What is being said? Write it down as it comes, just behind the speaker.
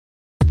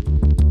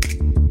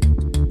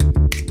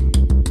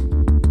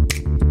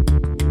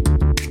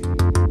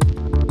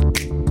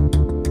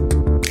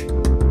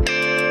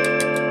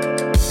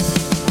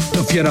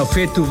Of je nou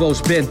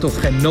virtuoos bent of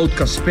geen noot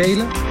kan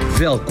spelen,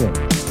 welkom.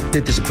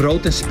 Dit is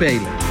Brood en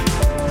Spelen.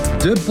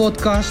 De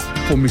podcast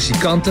voor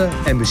muzikanten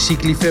en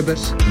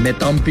muziekliefhebbers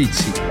met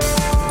ambitie.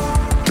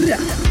 Bra.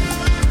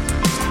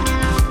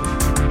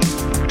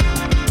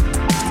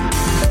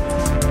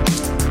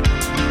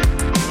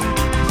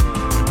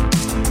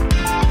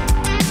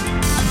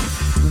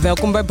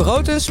 Welkom bij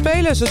Brood en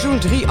Spelen, seizoen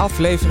 3,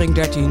 aflevering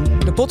 13.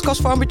 De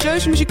podcast voor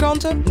ambitieuze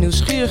muzikanten,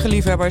 nieuwsgierige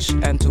liefhebbers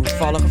en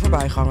toevallige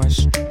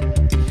voorbijgangers.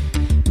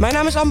 Mijn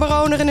naam is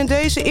Albada en in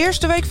deze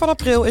eerste week van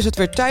april is het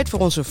weer tijd voor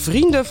onze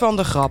Vrienden van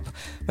de GRAP.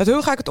 Met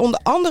hun ga ik het onder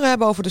andere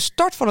hebben over de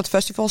start van het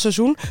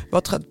festivalseizoen,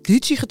 wat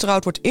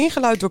traditiegetrouwd wordt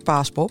ingeluid door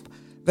Paaspop.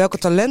 Welke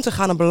talenten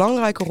gaan een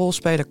belangrijke rol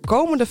spelen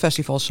komende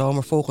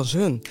festivalzomer volgens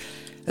hun?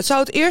 Het zou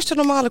het eerste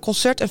normale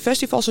concert- en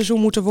festivalseizoen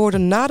moeten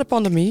worden na de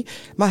pandemie,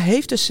 maar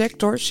heeft de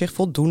sector zich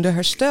voldoende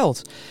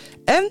hersteld?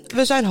 En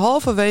we zijn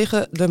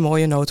halverwege de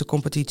mooie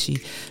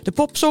notencompetitie. De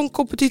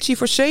popsongcompetitie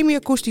voor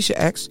semi-akoestische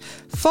acts.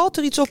 Valt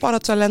er iets op aan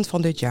het talent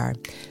van dit jaar?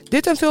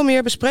 Dit en veel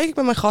meer bespreek ik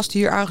met mijn gast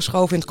hier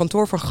aangeschoven in het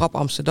kantoor van GRAP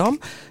Amsterdam.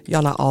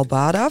 Janna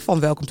Albada van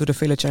Welcome to the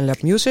Village en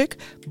Lab Music.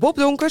 Bob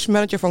Donkers,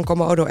 manager van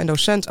Komodo en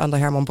docent aan de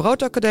Herman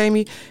Brood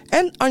Academie.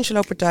 En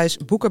Angelo Pertijs,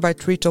 boeker bij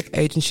Treetop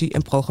Agency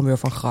en programmeur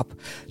van GRAP.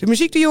 De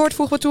muziek die je hoort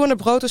voegen we toe aan de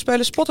Brood en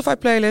Spelen Spotify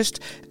playlist.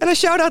 En een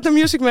shout-out naar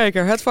Music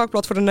Maker, het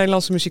vakblad voor de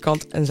Nederlandse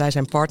muzikant. En zij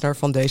zijn partner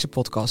van deze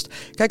podcast.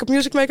 Kijk op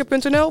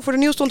musicmaker.nl voor de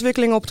nieuwste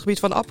ontwikkelingen op het gebied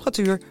van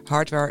apparatuur,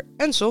 hardware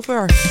en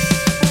software.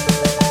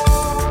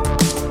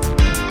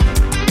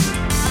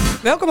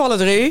 Welkom alle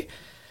drie.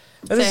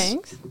 Het is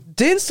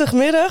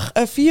dinsdagmiddag,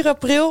 4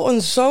 april,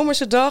 een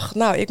zomerse dag.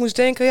 Nou, ik moest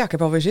denken, ik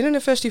heb alweer zin in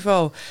een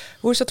festival.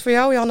 Hoe is dat voor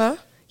jou, Janna?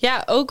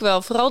 Ja, ook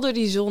wel. Vooral door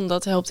die zon,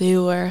 dat helpt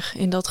heel erg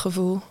in dat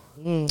gevoel.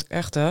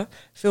 Echt hè?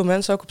 Veel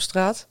mensen ook op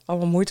straat.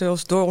 Allemaal moeite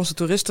door onze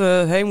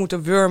toeristen heen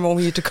moeten wurmen om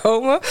hier te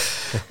komen.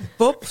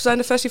 Bob, zijn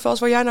er festivals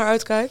waar jij naar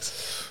uitkijkt?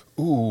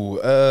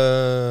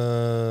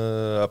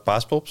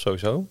 Paaspop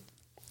sowieso.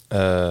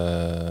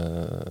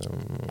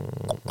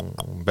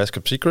 Best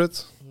Kept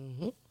Secret.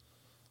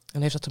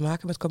 En heeft dat te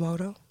maken met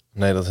Komodo?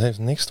 Nee, dat heeft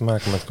niks te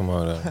maken met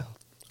Komodo.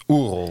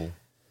 Oerol.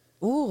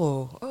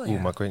 Oh ja.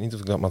 Maar ik weet niet of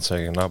ik dat mag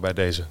zeggen. Nou, bij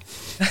deze.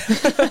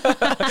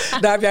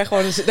 Daar heb jij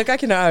gewoon daar kijk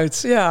je naar uit.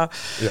 Ja.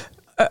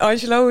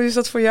 Angelo, hoe is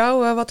dat voor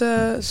jou? Wat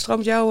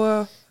stroomt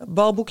jouw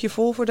balboekje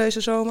vol voor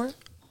deze zomer?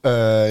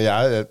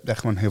 Echt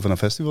gewoon heel veel naar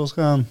festivals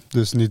gaan.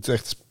 Dus niet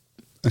echt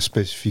een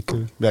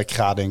specifieke. Ja, ik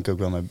ga denk ik ook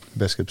wel naar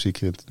Best Kept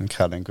Secret. Ik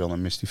ga denk ik wel naar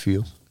Misty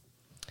Fields.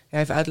 Ja,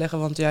 even uitleggen,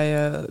 want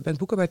jij bent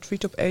boeker bij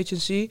Treetop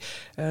Agency.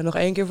 Nog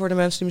 1 keer voor de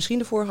mensen die misschien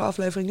de vorige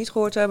aflevering niet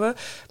gehoord hebben.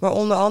 Maar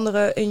onder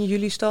andere in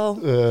jullie stal.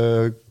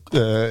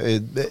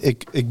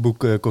 Ik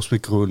boek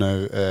Cosmic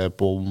Crooner,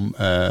 Pom,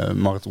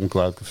 Marathon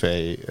Cloud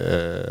Café,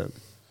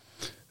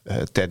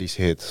 Teddy's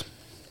Hit.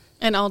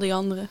 En al die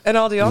anderen.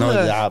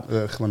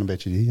 Gewoon een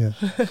beetje die. Ja.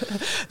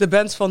 De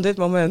bands van dit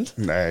moment.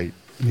 Nee,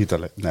 niet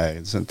alleen. Nee,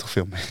 er zijn toch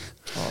veel meer.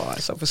 Oh,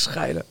 zo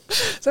bescheiden.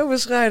 Zo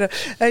bescheiden.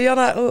 Hey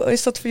Janna, hoe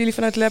is dat voor jullie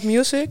vanuit Lab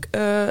Music?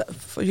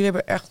 Jullie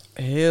hebben echt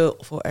heel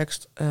veel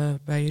acts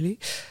bij jullie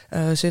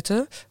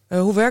zitten.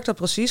 Hoe werkt dat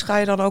precies? Ga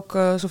je dan ook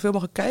zoveel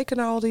mogelijk kijken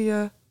naar al die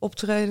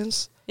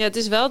optredens? Ja, het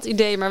is wel het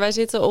idee, maar wij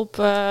zitten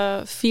op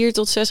 4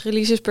 tot 6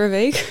 releases per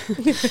week.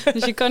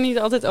 Dus je kan niet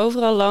altijd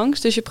overal langs.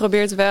 Dus je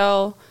probeert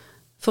wel,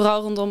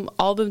 vooral rondom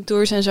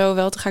albumtours en zo,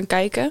 wel te gaan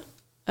kijken.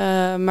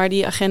 Maar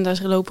die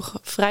agenda's lopen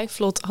vrij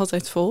vlot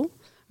altijd vol.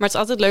 Maar het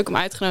is altijd leuk om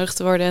uitgenodigd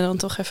te worden en dan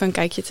toch even een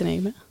kijkje te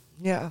nemen.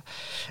 Ja,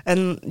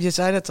 en je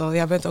zei het al,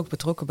 jij bent ook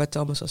betrokken bij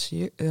Thomas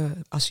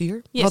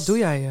Assier. Yes. Wat doe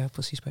jij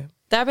precies bij hem?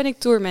 Daar ben ik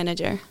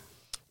tourmanager.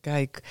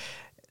 Kijk,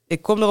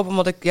 ik kom erop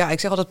omdat ik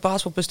zeg altijd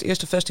Paaspop is het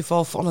eerste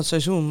festival van het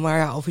seizoen. Maar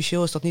ja,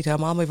 officieel is dat niet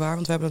helemaal meer waar.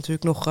 Want we hebben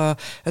natuurlijk nog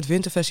het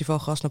winterfestival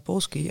gehad naar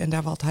Polski. En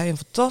daar had hij een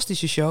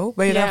fantastische show.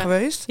 Ben je daar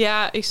geweest?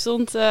 Ja, ik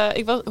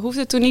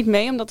hoefde toen niet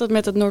mee omdat het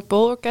met het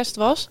Noordpoolorkest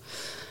was.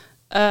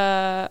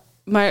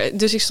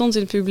 Dus ik stond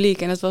in het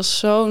publiek en het was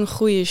zo'n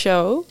goede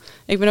show.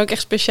 Ik ben ook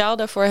echt speciaal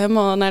daarvoor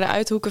helemaal naar de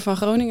uithoeken van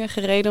Groningen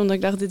gereden. Omdat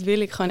ik dacht, dit wil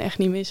ik gewoon echt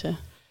niet missen.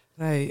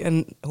 Nee,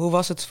 en hoe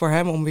was het voor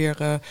hem om weer...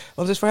 want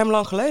het is voor hem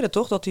lang geleden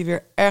toch dat hij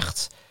weer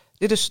echt...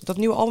 Dat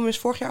nieuwe album is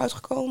vorig jaar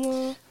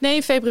uitgekomen? Nee,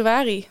 in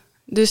februari.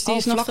 Dus die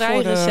is nog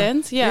vrij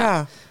recent.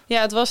 Ja,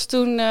 het was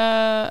toen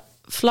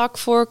vlak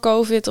voor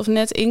COVID of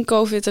net in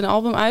COVID een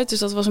album uit. Dus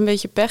dat was een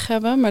beetje pech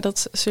hebben. Maar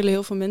dat zullen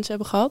heel veel mensen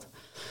hebben gehad.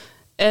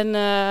 En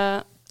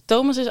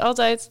Thomas is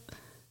altijd...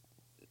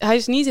 Hij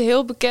is niet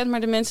heel bekend,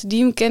 maar de mensen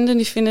die hem kenden...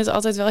 die vinden het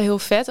altijd wel heel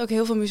vet. Ook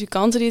heel veel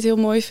muzikanten die het heel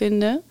mooi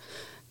vinden.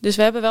 Dus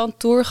we hebben wel een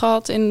tour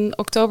gehad in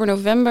oktober,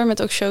 november...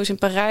 met ook shows in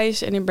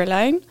Parijs en in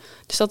Berlijn.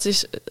 Dus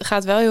dat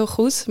gaat wel heel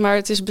goed. Maar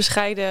het is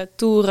bescheiden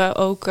toeren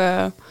ook.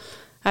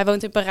 Hij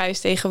woont in Parijs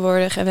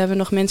tegenwoordig en we hebben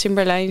nog mensen in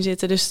Berlijn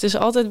zitten. Dus het is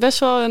altijd best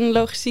wel een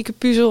logistieke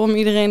puzzel om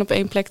iedereen op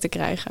 1 plek te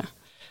krijgen.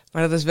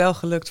 Maar dat is wel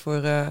gelukt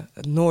voor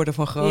het noorden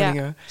van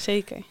Groningen. Ja,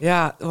 zeker.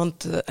 Ja,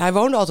 want hij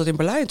woonde altijd in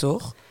Berlijn,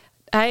 toch?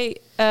 Hij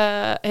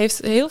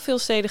heeft heel veel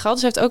steden gehad.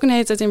 Dus hij heeft ook een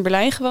hele tijd in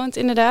Berlijn gewoond,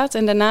 inderdaad.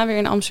 En daarna weer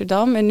in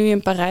Amsterdam en nu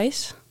in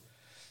Parijs.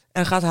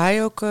 En gaat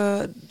hij ook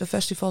de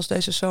festivals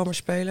deze zomer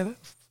spelen?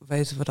 Of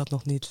weten we dat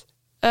nog niet?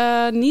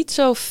 Niet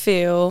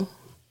zoveel.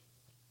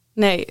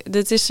 Nee,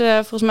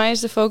 volgens mij is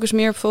de focus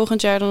meer op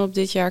volgend jaar dan op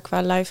dit jaar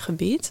qua live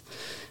gebied.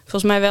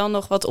 Volgens mij wel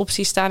nog wat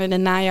opties staan in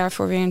het najaar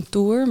voor weer een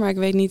tour. Maar ik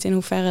weet niet in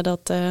hoeverre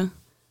dat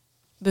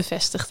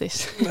bevestigd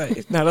is.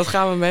 Nee, nou, dat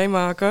gaan we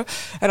meemaken.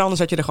 En anders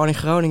had je er gewoon in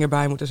Groningen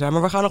bij moeten zijn.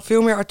 Maar we gaan nog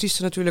veel meer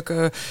artiesten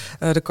natuurlijk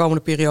de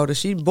komende periode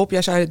zien. Bob,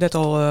 jij zei het net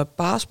al,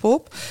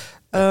 Paaspop.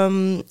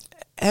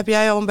 Heb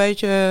jij al een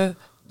beetje...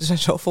 Er zijn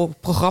zoveel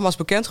programma's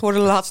bekend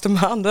geworden de laatste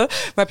maanden.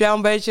 Maar heb jij al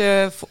een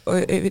beetje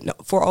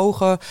voor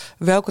ogen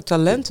welke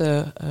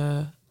talenten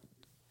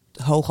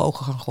hoge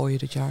ogen gaan gooien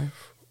dit jaar?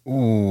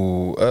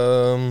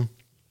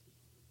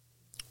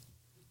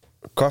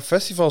 Qua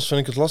festivals vind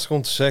ik het lastig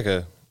om te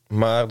zeggen.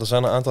 Maar er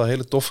zijn een aantal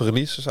hele toffe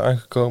releases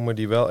aangekomen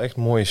die wel echt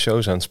mooie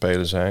shows aan het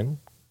spelen zijn.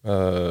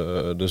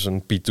 Dus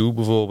een P2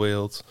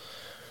 bijvoorbeeld.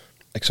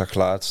 Ik zag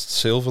laatst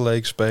Silver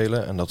Lake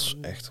spelen en dat is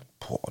echt...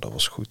 dat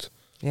was goed.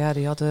 Ja,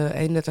 die had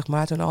 31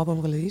 maart een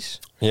albumrelease.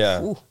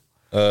 Ja.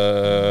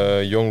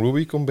 Young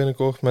Ruby komt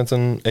binnenkort met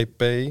een EP.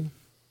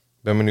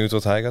 Ben benieuwd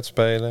wat hij gaat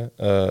spelen.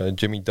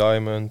 Jimmy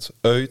Diamond,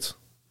 Uit.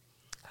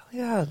 Oh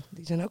ja,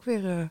 die zijn ook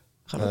weer...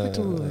 gaan ook weer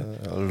toe.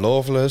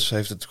 Loveless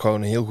heeft het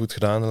gewoon heel goed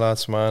gedaan de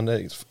laatste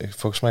maanden.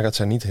 Volgens mij gaat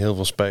zij niet heel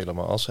veel spelen.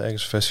 Maar als ze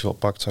ergens een festival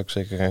pakt, zou ik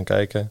zeker gaan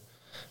kijken.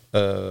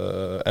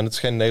 En het is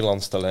geen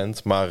Nederlands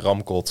talent, maar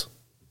Ramkot,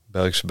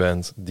 Belgische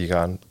band, die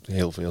gaan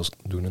heel veel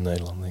doen in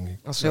Nederland, denk ik.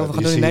 Als ze heel veel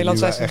gaan doen in Nederland,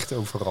 zijn ze echt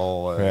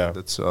overal.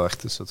 Dat is wel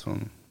echt een soort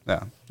van...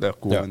 Ja,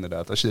 cool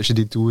inderdaad. Als je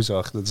die tour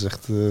zag, dat is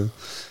echt...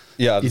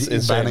 dat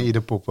is bijna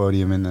ieder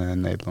poppodium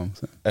in Nederland.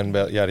 En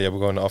die hebben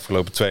gewoon de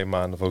afgelopen 2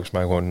 maanden volgens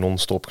mij gewoon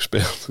non-stop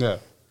gespeeld. Ja.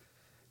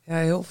 Ja,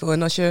 heel veel.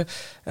 En als je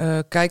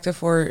kijkt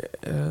voor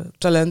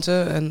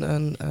talenten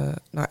en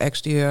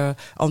acts die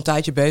al een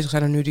tijdje bezig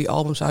zijn en nu die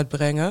albums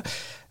uitbrengen.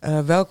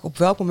 Op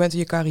welk moment in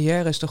je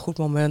carrière is het een goed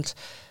moment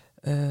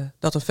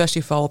dat een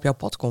festival op jouw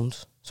pad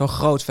komt? Zo'n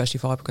groot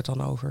festival heb ik het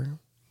dan over.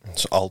 Het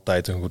is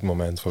altijd een goed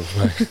moment volgens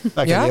mij.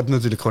 Kijk, je hebt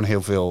natuurlijk gewoon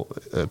heel veel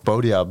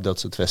podia op dat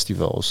soort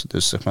festivals.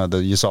 Dus zeg maar,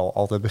 je zal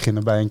altijd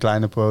beginnen bij een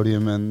kleiner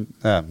podium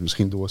en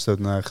misschien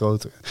doorstoten naar een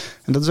groter.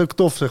 En dat is ook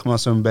tof, zeg maar,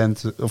 zo'n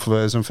band of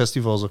zo'n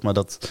festival, zeg maar,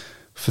 dat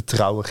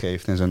vertrouwen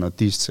geeft in zo'n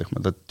artiest, zeg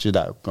maar, dat je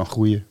daar ook kan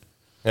groeien.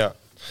 Ja.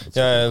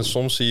 Ja, en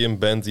soms zie je een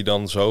band die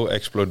dan zo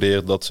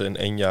explodeert dat ze in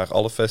 1 jaar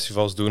alle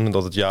festivals doen en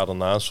dat het jaar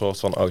daarna een soort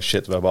van, oh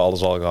shit, we hebben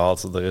alles al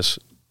gehad, er is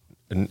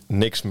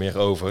niks meer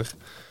over.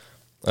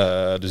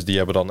 Dus die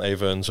hebben dan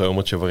even een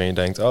zomertje waarin je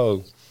denkt,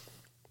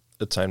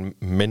 het zijn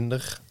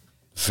minder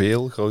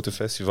veel grote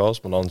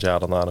festivals, maar dan het jaar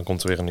daarna dan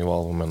komt er weer een nieuw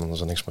album en dan is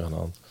er niks meer aan de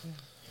hand.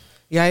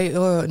 Jij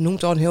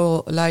noemt al een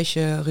heel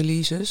lijstje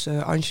releases.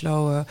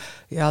 Angelo,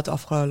 je had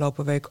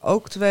afgelopen week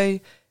ook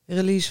 2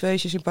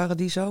 releasefeestjes in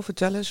Paradiso.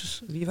 Vertel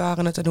eens, wie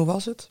waren het en hoe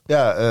was het?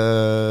 Ja,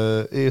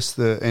 eerst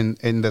in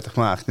 31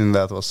 maart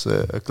inderdaad was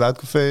Cloud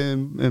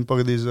Café in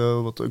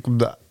Paradiso, wat ook op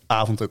de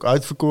avond ook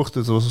uitverkocht.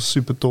 Het was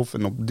super tof.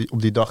 En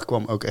op die dag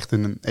kwam ook echt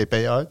een EP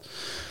uit.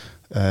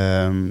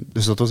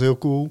 Dus dat was heel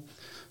cool.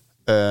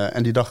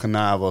 En die dag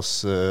erna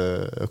was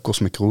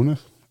Cosmic Groene.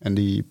 En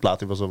die plaat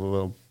die was al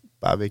wel een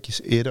paar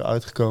weekjes eerder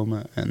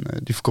uitgekomen. En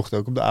die verkocht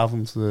ook op de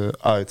avond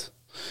uit.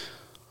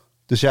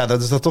 Dus ja,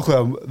 dat is dan toch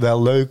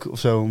wel leuk of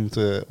zo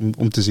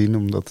om te zien.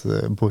 Om dat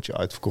bordje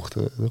uitverkocht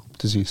erop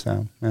te zien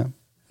staan. Ja.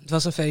 Het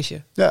was een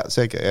feestje. Ja,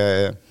 zeker.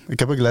 Ik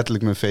heb ook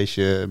letterlijk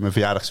mijn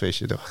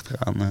verjaardagsfeestje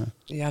erachteraan.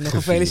 Ja, nog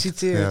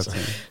gefeliciteerd. Ja, we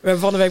hebben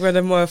van de week met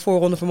de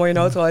voorronde van Mooie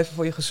Noot al even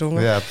voor je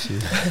gezongen. Ja,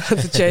 precies.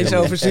 De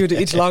changeover duurde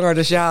iets langer,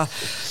 dus ja,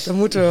 dan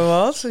moeten we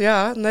wat.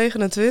 Ja,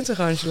 29,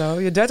 Angelo.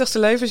 Je 30ste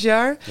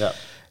levensjaar.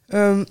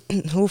 Ja.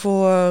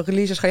 Hoeveel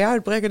releases ga je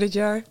uitbrengen dit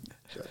jaar?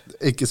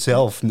 Ik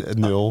zelf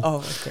 0. Oh,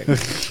 oké.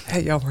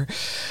 Hey, jammer.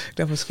 Ik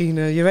dacht misschien,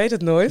 je weet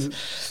het nooit.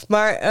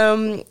 Maar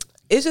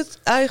is het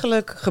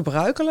eigenlijk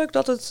gebruikelijk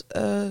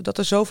dat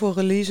er zoveel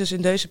releases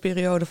in deze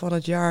periode van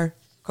het jaar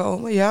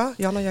komen? Ja,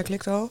 Janna, jij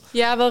klikt al.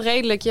 Ja, wel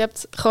redelijk. Je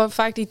hebt gewoon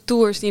vaak die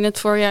tours die in het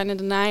voorjaar en in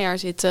het najaar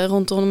zitten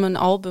rondom een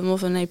album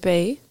of een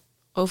EP.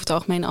 Over het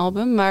algemeen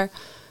album. Maar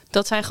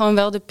dat zijn gewoon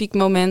wel de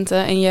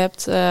piekmomenten. En je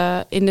hebt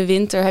in de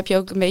winter heb je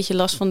ook een beetje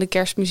last van de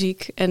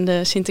kerstmuziek en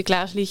de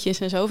Sinterklaasliedjes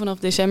en zo. Vanaf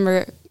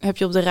december heb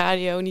je op de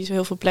radio niet zo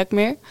heel veel plek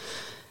meer.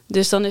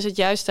 Dus dan is het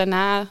juist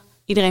daarna...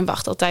 Iedereen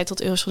wacht altijd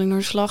tot Eurosonic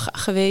Noorderslag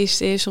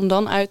geweest is om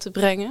dan uit te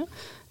brengen.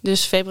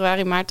 Dus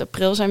februari, maart,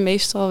 april zijn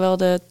meestal wel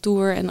de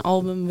tour- en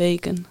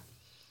albumweken.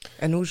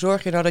 En hoe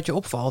zorg je nou dat je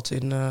opvalt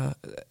in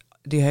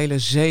die hele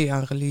zee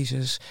aan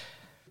releases?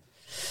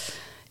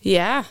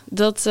 Ja,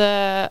 dat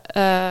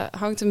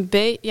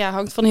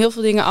hangt van heel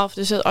veel dingen af.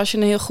 Dus als je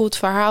een heel goed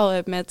verhaal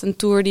hebt met een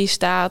tour die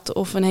staat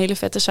of een hele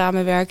vette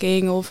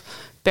samenwerking of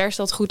pers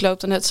dat goed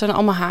loopt, dan zijn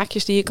allemaal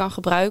haakjes die je kan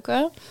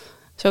gebruiken.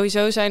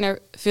 Sowieso zijn er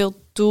veel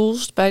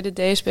tools bij de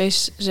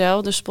DSP's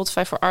zelf, dus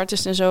Spotify for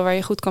Artists en zo, waar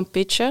je goed kan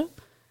pitchen.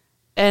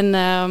 En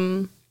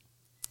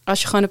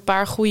als je gewoon een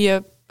paar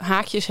goede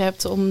haakjes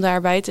hebt om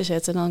daarbij te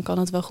zetten, dan kan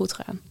het wel goed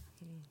gaan.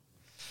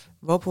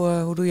 Bob,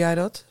 hoe doe jij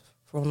dat?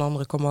 Voor een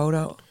andere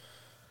Komodo?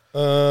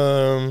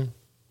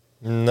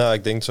 Nou,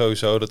 ik denk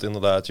sowieso dat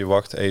inderdaad je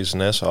wacht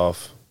ESNS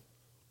af.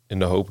 In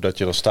de hoop dat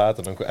je er staat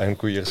en dan eindelijk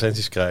goede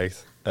recensies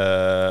krijgt.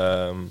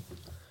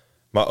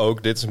 Maar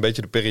ook, dit is een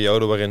beetje de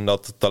periode waarin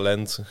dat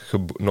talent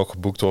nog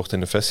geboekt wordt in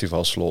de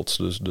festivalslots.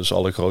 Dus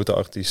alle grote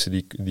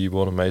artiesten die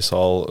worden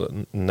meestal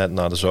net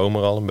na de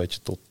zomer al, een beetje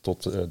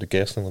tot de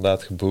kerst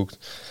inderdaad geboekt.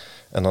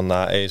 En dan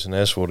na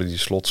ESNS worden die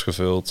slots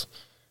gevuld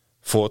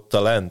voor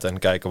talent. En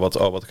kijken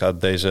wat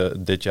gaat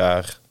dit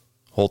jaar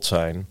hot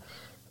zijn.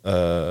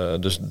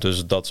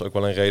 Dus dat is ook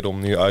wel een reden om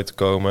nu uit te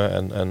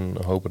komen. En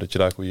hopen dat je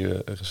daar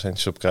goede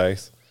recensies op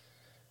krijgt.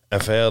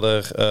 En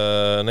verder,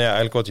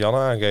 eigenlijk wat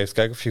Janna aangeeft.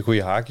 Kijk of je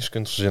goede haakjes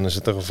kunt verzinnen.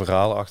 Zit er een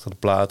verhaal achter de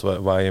plaat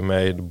waar je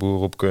mee de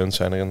boer op kunt?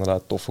 Zijn er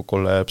inderdaad toffe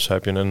collabs?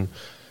 Heb je een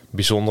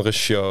bijzondere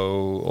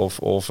show?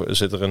 Of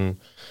zit er in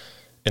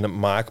het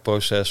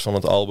maakproces van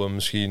het album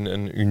misschien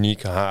een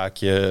uniek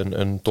haakje?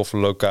 Een toffe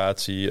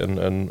locatie?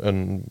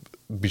 Een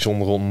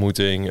bijzondere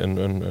ontmoeting?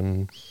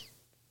 Een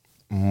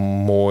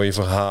mooi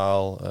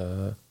verhaal?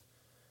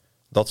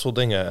 Dat soort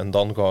dingen. En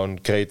dan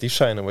gewoon creatief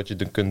zijn en wat je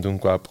kunt doen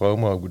qua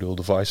promo. Ik bedoel,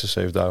 The Vices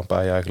heeft daar een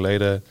paar jaar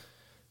geleden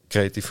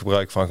creatief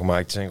gebruik van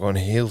gemaakt. Die zijn gewoon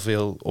heel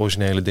veel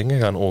originele dingen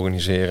gaan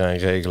organiseren en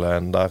regelen.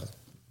 En daar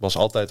was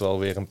altijd wel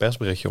weer een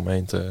persberichtje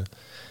omheen te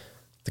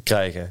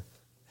krijgen.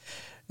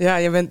 Ja,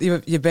 je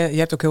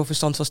hebt ook heel veel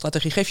verstand van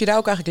strategie. Geef je daar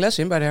ook eigenlijk les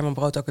in bij de Herman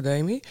Brood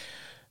Academie?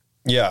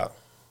 Ja.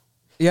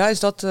 Ja, is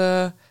dat...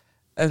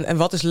 En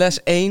wat is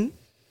les 1?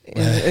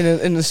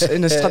 In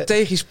een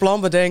strategisch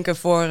plan bedenken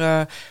voor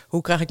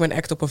hoe krijg ik mijn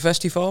act op een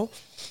festival?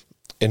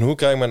 En hoe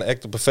krijg ik mijn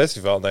act op een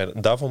festival? Nee,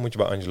 daarvoor moet je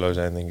bij Angelo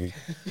zijn, denk ik.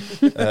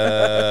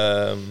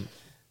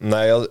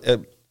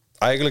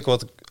 Eigenlijk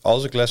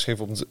als ik lesgeef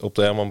op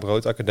de Herman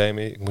Brood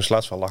Academie... Ik moest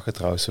laatst wel lachen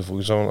trouwens.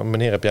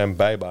 Meneer, heb jij een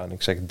bijbaan?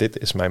 Ik zeg, dit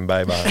is mijn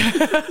bijbaan.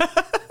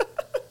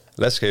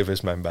 Lesgeven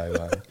is mijn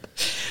bijbaan.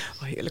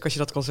 Oh, heerlijk als je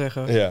dat kan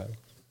zeggen. Ja.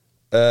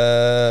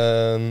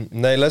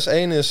 Les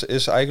 1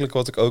 is eigenlijk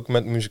wat ik ook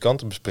met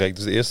muzikanten bespreek.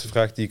 Dus de eerste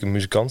vraag die ik een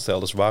muzikant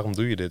stel is: waarom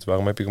doe je dit?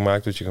 Waarom heb je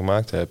gemaakt wat je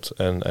gemaakt hebt?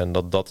 En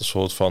dat een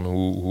soort van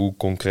hoe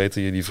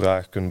concreter je die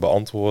vraag kunt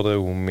beantwoorden,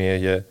 hoe meer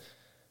je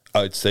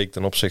uitsteekt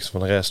ten opzichte van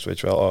de rest. Weet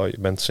je wel, je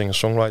bent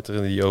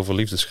singer-songwriter die over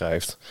liefde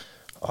schrijft.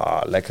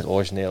 Lekker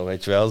origineel,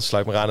 weet je wel. Dus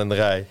sluit maar aan in de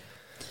rij.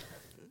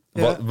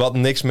 Ja. Wat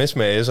niks mis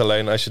mee is,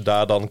 alleen als je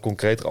daar dan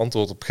concreter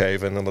antwoord op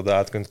geeft en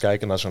inderdaad kunt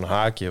kijken naar zo'n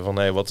haakje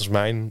van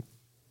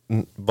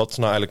wat is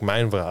nou eigenlijk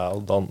mijn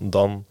verhaal?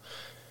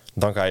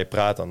 Dan ga je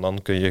praten en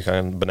dan kun je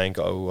gaan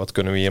bedenken, wat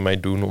kunnen we hiermee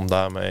doen om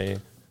daarmee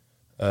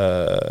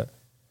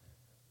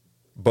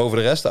boven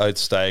de rest uit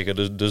te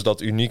stijgen. Dus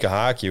dat unieke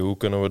haakje, hoe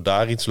kunnen we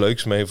daar iets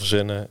leuks mee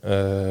verzinnen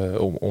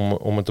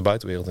om het de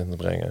buitenwereld in te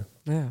brengen?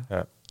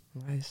 Ja.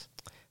 Nice.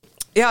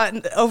 Ja,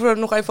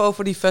 nog even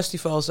over die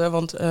festivals. Hè?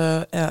 Want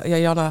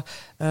Janna,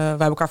 wij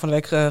hebben elkaar van de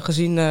week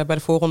gezien bij de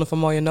voorronde van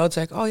Mooie Noot.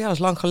 Zei ik, dat is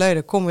lang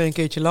geleden, kom weer een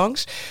keertje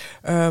langs.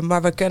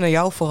 Maar we kennen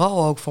jou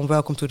vooral ook van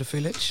Welcome to the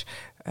Village.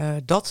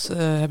 Dat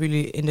hebben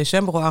jullie in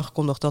december al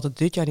aangekondigd dat het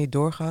dit jaar niet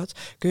doorgaat.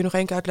 Kun je nog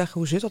één keer uitleggen,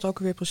 hoe zit dat ook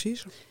weer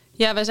precies?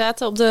 Ja, wij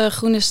zaten op de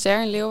Groene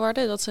Ster in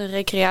Leeuwarden. Dat is een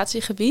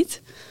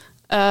recreatiegebied.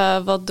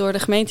 Wat door de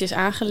gemeente is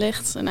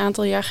aangelegd een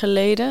aantal jaar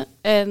geleden.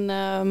 En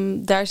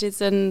daar zit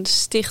een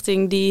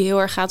stichting die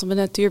heel erg gaat om het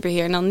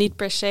natuurbeheer. En dan niet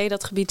per se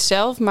dat gebied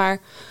zelf,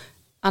 maar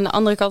aan de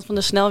andere kant van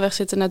de snelweg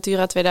zit een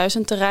Natura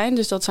 2000 terrein.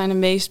 Dus dat zijn de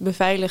meest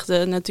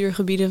beveiligde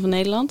natuurgebieden van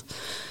Nederland.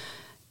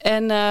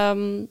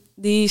 En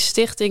die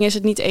stichting is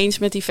het niet eens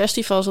met die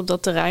festivals op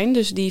dat terrein.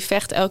 Dus die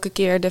vecht elke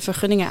keer de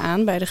vergunningen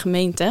aan bij de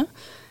gemeente.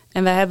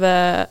 En we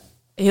hebben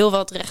heel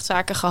wat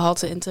rechtszaken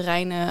gehad en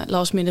terreinen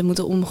last minute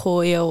moeten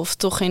omgooien of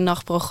toch geen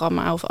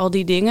nachtprogramma of al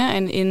die dingen.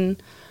 En in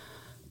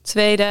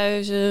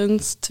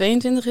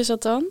 2022 is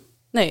dat dan?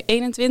 Nee,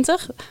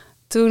 21.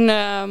 Toen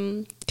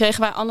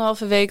kregen wij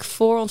 1,5 week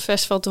voor ons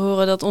festival te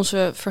horen dat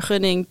onze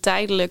vergunning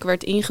tijdelijk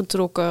werd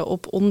ingetrokken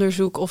op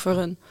onderzoek of er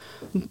een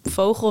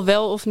vogel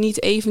wel of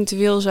niet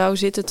eventueel zou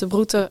zitten te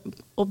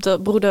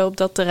broeden op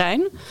dat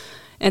terrein.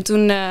 En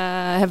toen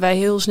hebben wij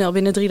heel snel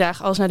binnen 3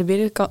 dagen alles naar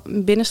de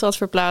binnenstad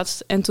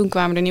verplaatst. En toen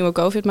kwamen er nieuwe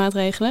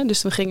COVID-maatregelen.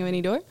 Dus toen gingen we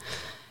niet door.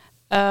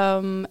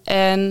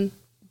 En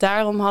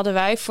daarom waren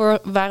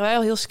wij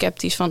al heel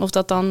sceptisch van of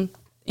dat dan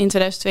in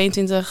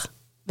 2022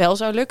 wel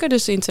zou lukken.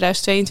 Dus in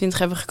 2022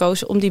 hebben we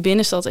gekozen om die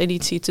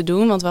binnenstad-editie te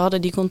doen. Want we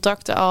hadden die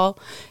contacten al.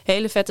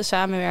 Hele vette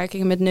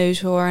samenwerkingen met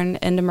Neushoorn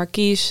en de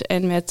Marquise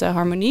en met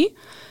Harmonie.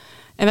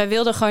 En wij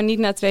wilden gewoon niet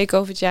na 2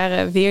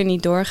 COVID-jaren weer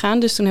niet doorgaan.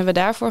 Dus toen hebben we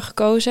daarvoor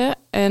gekozen.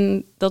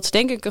 En dat is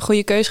denk ik een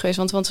goede keuze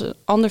geweest. Want een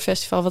ander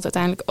festival wat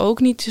uiteindelijk ook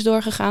niet is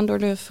doorgegaan door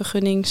de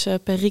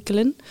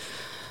vergunningsperikelen.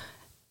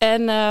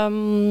 En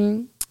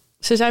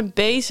ze zijn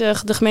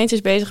bezig, de gemeente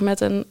is bezig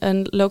met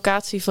een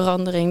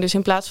locatieverandering. Dus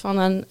in plaats van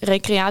een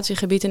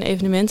recreatiegebied, een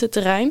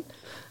evenemententerrein.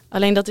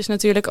 Alleen dat is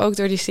natuurlijk ook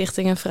door die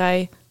stichting een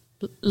vrij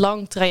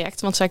lang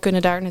traject. Want zij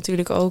kunnen daar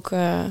natuurlijk ook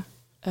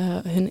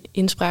hun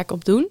inspraak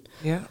op doen.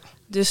 Ja.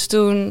 Dus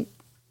toen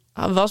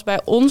was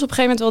bij ons op een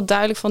gegeven moment wel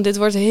duidelijk van dit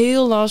wordt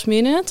heel last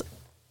minute.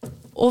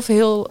 Of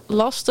heel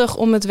lastig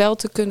om het wel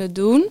te kunnen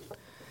doen.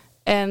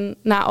 En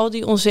na al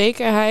die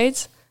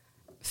onzekerheid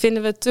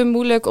vinden we het te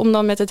moeilijk om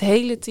dan met het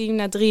hele team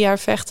na 3 jaar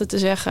vechten te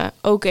zeggen,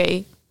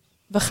 oké,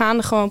 we gaan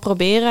het gewoon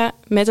proberen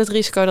met het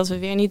risico dat we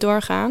weer niet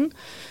doorgaan.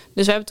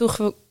 Dus we hebben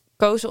toen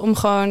gekozen om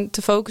gewoon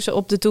te focussen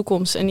op de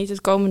toekomst en niet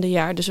het komende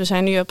jaar. Dus we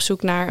zijn nu op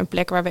zoek naar een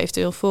plek waar we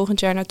eventueel volgend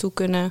jaar naartoe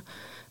kunnen.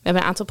 We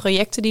hebben een aantal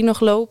projecten die nog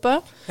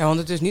lopen. Ja, want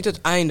het is niet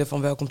het einde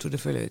van Welcome to the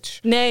Village.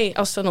 Nee,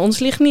 als het aan ons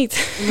ligt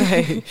niet.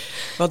 Nee.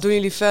 Wat doen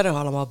jullie verder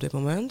allemaal op dit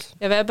moment?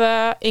 Ja, we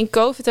hebben in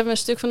COVID hebben we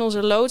een stuk van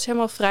onze loods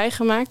helemaal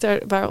vrijgemaakt.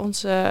 Daar, waar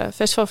onze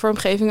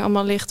festivalvormgeving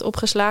allemaal ligt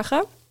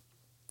opgeslagen.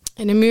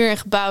 In de muur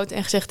gebouwd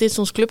en gezegd, dit is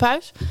ons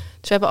clubhuis. Dus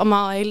we hebben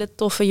allemaal hele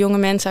toffe jonge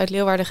mensen uit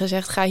Leeuwarden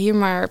gezegd, ga hier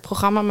maar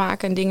programma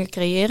maken en dingen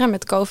creëren.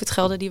 Met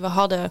COVID-gelden die we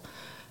hadden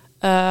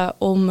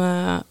om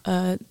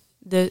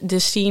de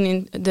scene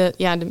in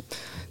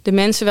de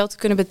mensen wel te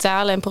kunnen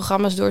betalen en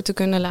programma's door te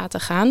kunnen laten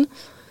gaan.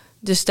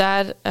 Dus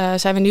daar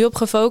zijn we nu op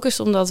gefocust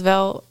om dat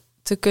wel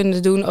te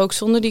kunnen doen, ook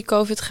zonder die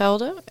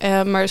COVID-gelden.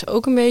 Maar is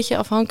ook een beetje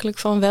afhankelijk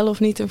van wel of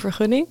niet een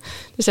vergunning.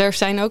 Dus er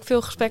zijn ook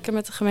veel gesprekken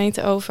met de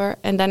gemeente over.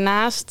 En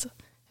daarnaast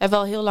hebben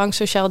we al heel lang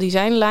sociaal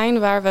designlijn,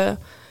 waar we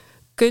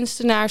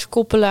kunstenaars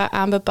koppelen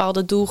aan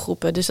bepaalde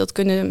doelgroepen. Dus dat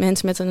kunnen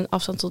mensen met een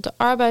afstand tot de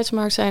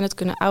arbeidsmarkt zijn, dat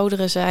kunnen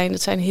ouderen zijn.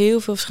 Dat zijn heel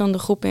veel verschillende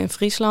groepen in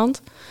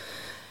Friesland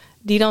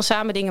die dan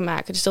samen dingen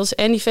maken. Dus dat is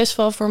en die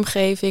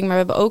festivalvormgeving, maar we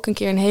hebben ook een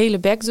keer een hele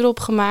backdrop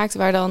gemaakt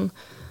waar dan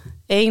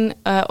één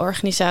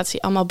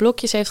organisatie allemaal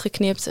blokjes heeft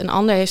geknipt, een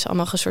ander heeft ze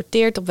allemaal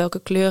gesorteerd op welke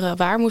kleuren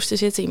waar moesten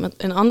zitten.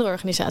 Een andere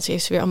organisatie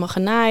heeft ze weer allemaal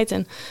genaaid.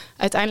 En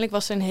uiteindelijk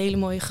was er een hele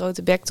mooie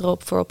grote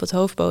backdrop voor op het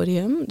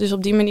hoofdpodium. Dus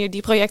op die manier,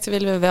 die projecten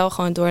willen we wel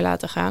gewoon door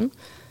laten gaan.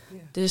 Ja.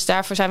 Dus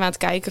daarvoor zijn we aan het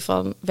kijken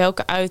van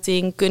welke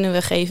uiting kunnen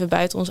we geven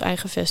buiten ons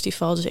eigen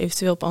festival. Dus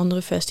eventueel op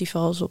andere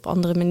festivals, op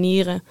andere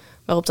manieren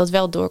waarop dat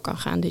wel door kan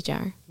gaan dit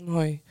jaar.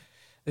 Mooi.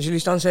 Dus jullie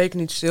staan zeker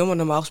niet stil, maar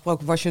normaal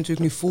gesproken was je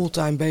natuurlijk nu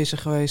fulltime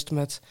bezig geweest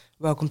met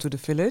Welcome to the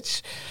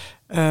Village.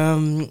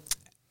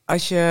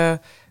 Als je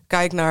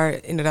kijkt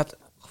naar, inderdaad,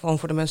 gewoon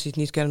voor de mensen die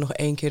het niet kennen, nog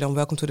 1 keer dan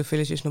Welcome to the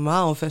Village is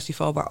normaal een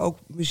festival waar ook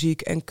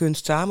muziek en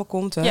kunst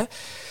samenkomt. Hè? Ja.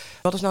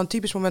 Wat is nou een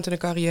typisch moment in de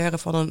carrière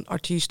van een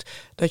artiest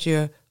dat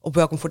je op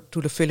Welcome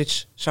to the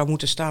Village zou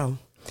moeten staan?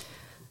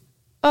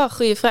 Oh,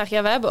 goede vraag.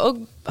 Ja, we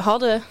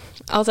hadden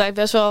altijd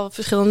best wel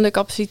verschillende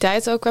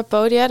capaciteiten ook qua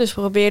podia. Dus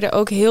we probeerden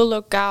ook heel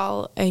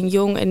lokaal en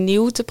jong en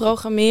nieuw te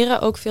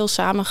programmeren. Ook veel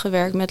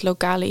samengewerkt met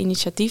lokale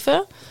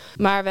initiatieven.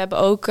 Maar we hebben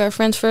ook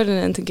Friends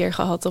Vrienden een keer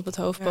gehad op het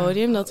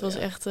hoofdpodium. Ja, dat was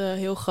echt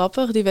heel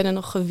grappig. Die werden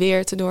nog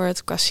geweerd door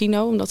het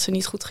casino, omdat ze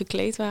niet goed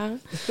gekleed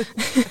waren.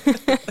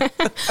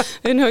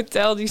 Hun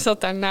hotel die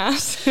zat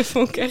daarnaast. Dat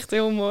vond ik echt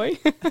heel mooi.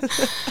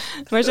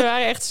 Maar ze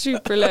waren echt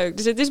superleuk.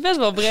 Dus het is best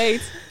wel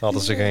breed.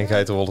 Hadden ze geen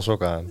geitenwolle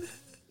sokken aan?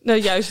 Nou,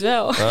 juist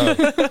wel. Oh.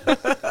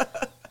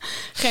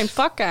 Geen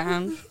pakken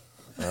aan.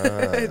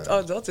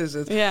 Oh, dat is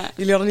het. Ja.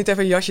 Jullie hadden niet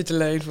even een jasje te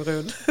leen voor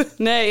hun.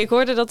 Nee, ik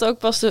hoorde dat ook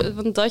pas.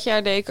 Want dat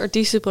jaar deed ik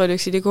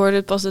artiestenproductie. Ik hoorde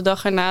het pas de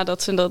dag erna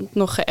dat ze dan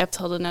nog geappt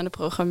hadden naar de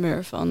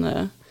programmeur.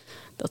 Van,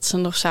 dat ze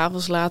nog 's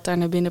avonds laat daar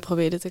naar binnen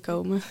probeerden te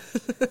komen.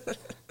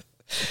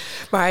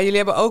 Maar jullie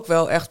hebben ook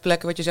wel echt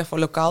plekken, wat je zegt, voor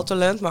lokaal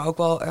talent. Maar ook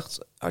wel echt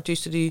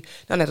artiesten die,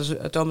 nou net als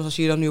Thomas, als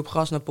je dan nu op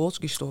Gras naar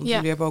Polski stond. Ja.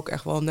 Jullie hebben ook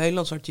echt wel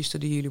Nederlandse artiesten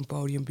die jullie een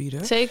podium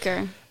bieden.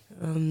 Zeker.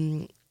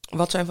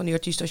 Wat zijn van die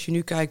artiesten, als je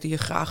nu kijkt, die je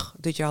graag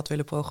dit jaar had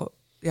willen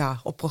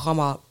op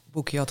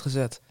programmaboekje had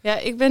gezet? Ja,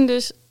 ik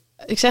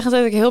zeg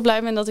altijd dat ik heel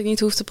blij ben dat ik niet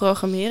hoef te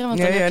programmeren. Want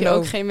dan heb je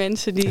ook geen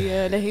mensen die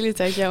de hele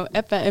tijd jou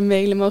appen en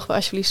mailen. Mogen we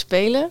alsjeblieft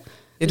spelen?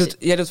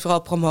 Jij doet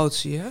vooral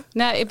promotie, hè?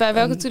 Nou, bij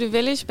Welcome to the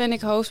Village ben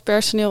ik hoofd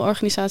personeel,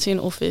 organisatie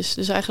en office.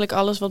 Dus eigenlijk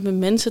alles wat met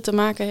mensen te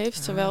maken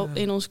heeft. Zowel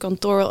in ons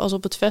kantoor als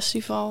op het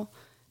festival.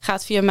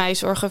 Gaat via mij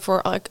zorgen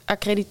voor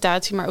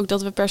accreditatie. Maar ook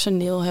dat we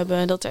personeel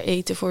hebben. Dat er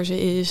eten voor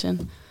ze is.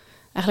 En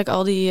eigenlijk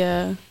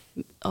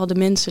al de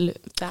mensen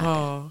taken.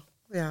 Oh.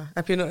 Ja.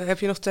 Heb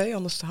je nog thee?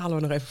 Anders halen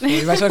we nog even voor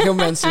je. Wij zijn ook heel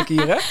menselijk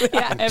hier, hè?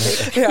 Ja, heb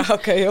ik. Ja,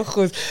 oké, heel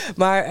goed.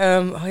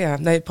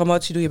 Maar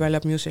promotie doe je bij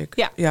Lab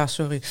Music. Ja,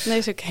 sorry. Nee,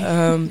 is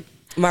oké.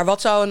 Maar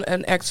wat zou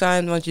een act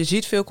zijn? Want je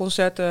ziet veel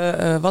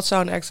concerten. Wat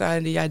zou een act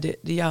zijn die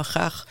jou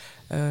graag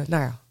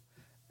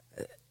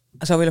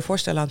zou willen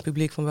voorstellen aan het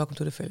publiek van Welcome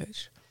to the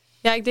Village?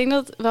 Ja, ik denk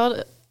dat we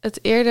hadden het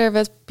eerder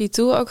werd P2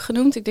 ook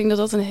genoemd. Ik denk dat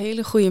dat een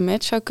hele goede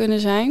match zou kunnen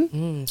zijn.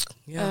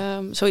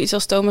 Zoiets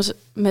als Thomas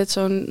met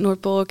zo'n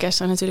Noordpoolorkest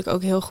zou natuurlijk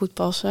ook heel goed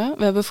passen.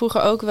 We hebben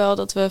vroeger ook wel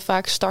dat we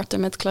vaak starten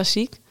met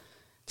klassiek.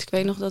 Dus ik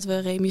weet nog dat we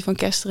Remy van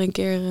Kester een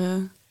keer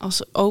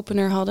als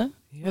opener hadden.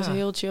 Dat was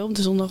heel chill op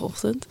de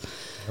zondagochtend.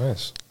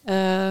 Nice.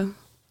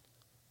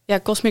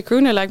 Cosmic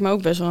Crooner lijkt me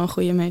ook best wel een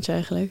goede match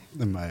eigenlijk.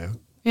 En mij ook.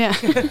 Ja.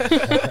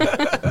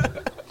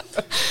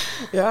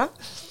 Ja?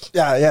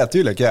 Ja,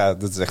 tuurlijk. Ja,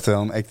 dat is echt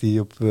wel een act die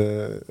op...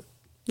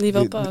 die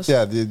wel past.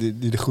 Ja,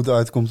 die er goed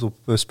uitkomt op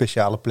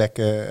speciale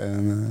plekken.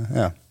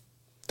 En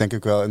denk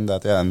ik wel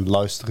inderdaad een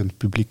luisterend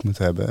publiek moet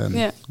hebben.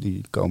 En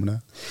die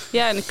komende.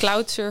 Ja, en de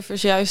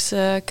cloudsurfers juist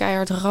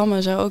keihard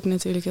rammen zou ook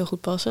natuurlijk heel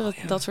goed passen.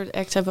 Dat soort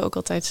acts hebben we ook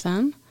altijd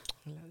staan.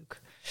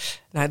 Leuk.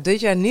 Nou, dit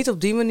jaar niet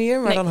op die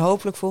manier, maar dan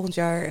hopelijk volgend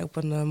jaar op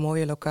een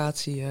mooie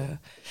locatie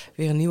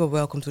weer een nieuwe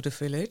Welcome to the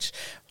Village.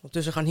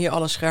 Ondertussen gaan hier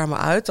alle schermen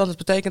uit. Want het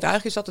betekent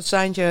eigenlijk is dat het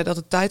seintje dat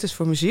het tijd is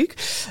voor muziek.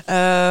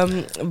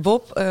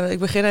 Bob, ik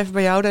begin even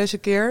bij jou deze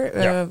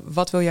keer.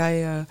 Wat wil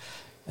jij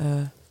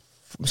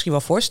misschien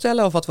wel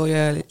voorstellen of wat wil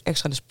je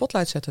extra in de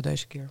spotlight zetten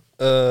deze keer?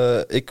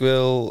 Ik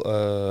wil,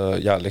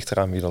 ligt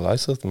eraan wie er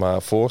luistert,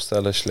 maar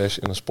voorstellen /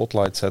 in de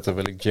spotlight zetten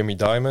wil ik Jimmy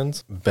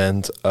Diamond.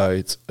 Band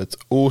uit het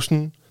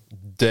oosten.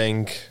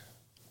 Denk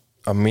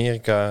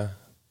Amerika.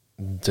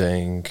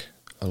 Denk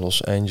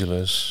Los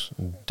Angeles.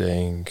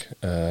 Denk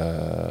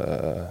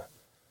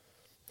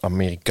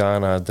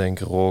Americana. Denk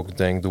rock.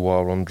 Denk The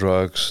War on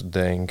Drugs.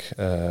 Denk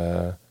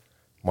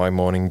My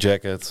Morning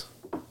Jacket.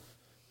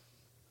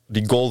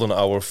 Die golden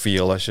hour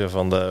feel als je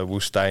van de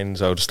woestijn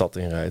zo de stad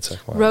inrijdt,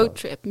 zeg maar.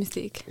 Roadtrip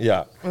muziek.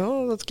 Ja.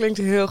 Oh, dat klinkt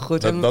heel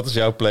goed. Dat is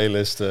jouw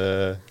playlist.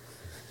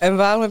 En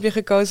waarom heb je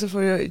gekozen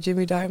voor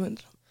Jimmy Diamond?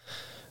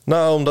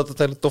 Nou, omdat het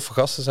hele toffe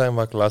gasten zijn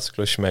waar ik het laatste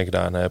klusje mee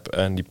gedaan heb.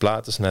 En die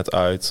plaat is net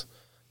uit.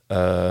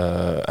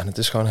 En het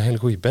is gewoon een hele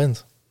goede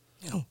band.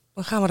 Oh,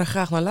 dan gaan we er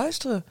graag naar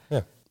luisteren.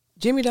 Ja.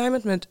 Jimmy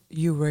Diamond met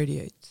You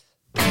Radiate.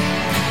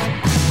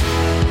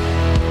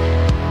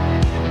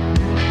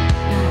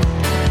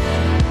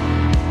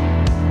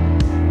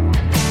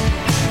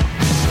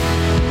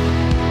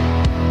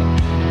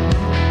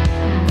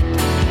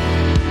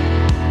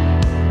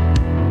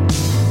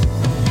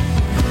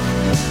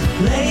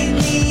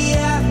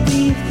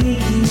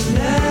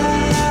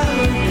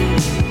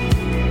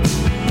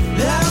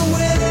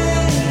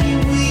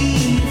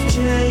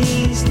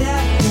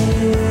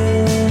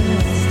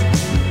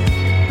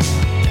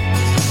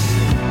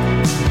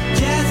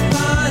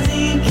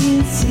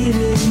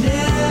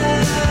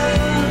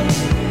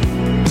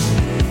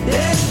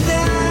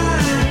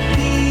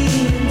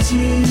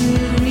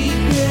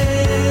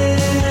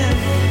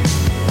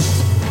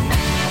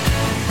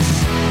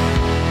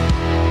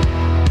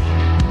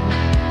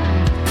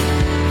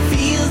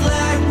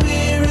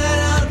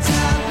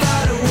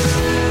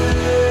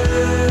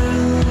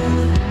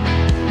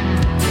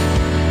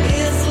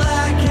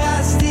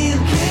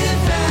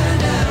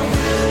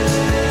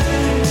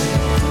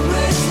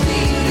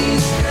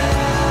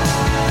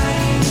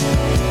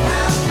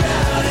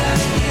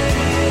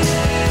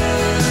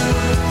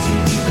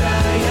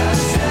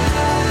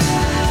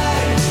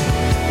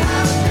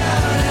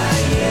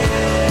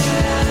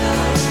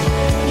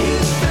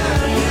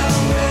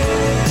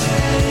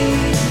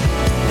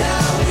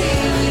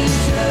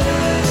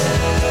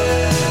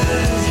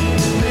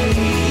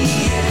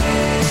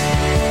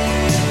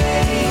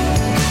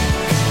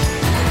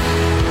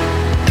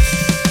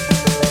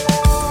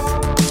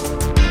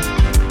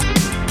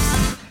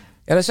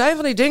 Ja, er zijn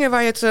van die dingen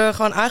waar je het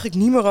gewoon eigenlijk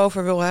niet meer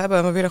over wil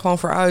hebben. We willen gewoon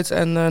vooruit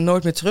en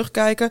nooit meer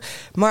terugkijken.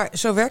 Maar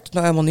zo werkt het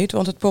nou helemaal niet.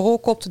 Want het Parool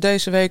kopte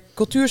deze week: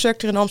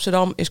 cultuursector in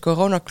Amsterdam is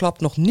coronaklap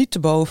nog niet te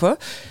boven.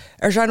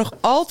 Er zijn nog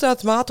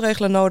altijd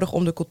maatregelen nodig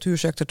om de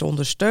cultuursector te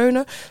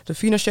ondersteunen. De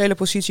financiële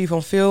positie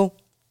van veel,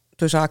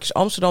 tussen haakjes,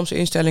 Amsterdamse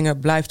instellingen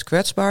blijft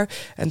kwetsbaar.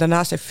 En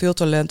daarnaast heeft veel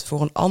talent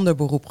voor een ander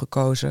beroep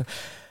gekozen.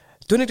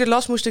 Toen ik dit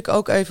las, moest ik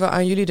ook even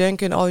aan jullie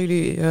denken in al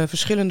jullie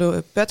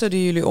verschillende petten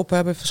die jullie op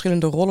hebben,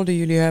 verschillende rollen die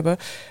jullie hebben.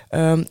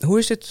 Hoe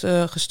is dit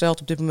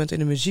gesteld op dit moment in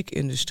de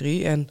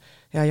muziekindustrie? En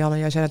ja, Janna,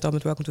 jij zei het al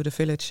met Welcome to the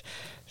Village.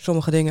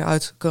 Sommige dingen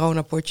uit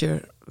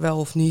coronapotje, wel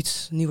of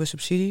niet, nieuwe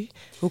subsidie.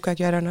 Hoe kijk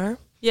jij daarnaar?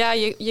 Ja,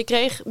 je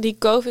kreeg die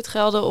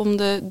COVID-gelden om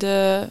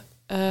de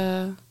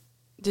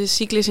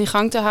cyclus in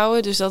gang te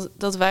houden. Dus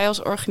dat wij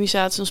als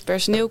organisatie ons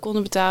personeel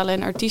konden betalen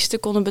en artiesten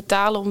konden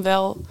betalen om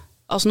wel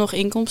alsnog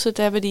inkomsten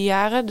te hebben die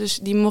jaren. Dus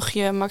die mocht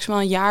je maximaal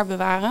een jaar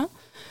bewaren.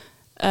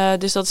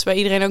 Dus dat is bij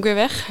iedereen ook weer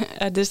weg.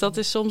 Dus dat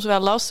is soms wel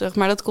lastig.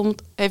 Maar dat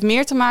heeft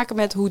meer te maken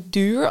met hoe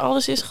duur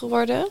alles is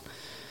geworden.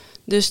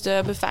 Dus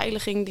de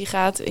beveiliging die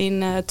gaat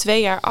in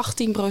 2 jaar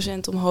 18%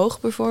 omhoog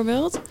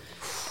bijvoorbeeld.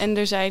 En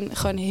er zijn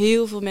gewoon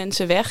heel veel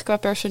mensen weg qua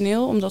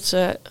personeel. Omdat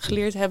ze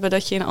geleerd hebben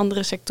dat je in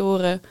andere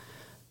sectoren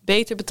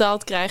beter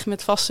betaald krijgt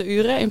met vaste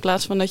uren. In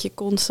plaats van dat je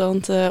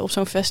constant op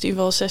zo'n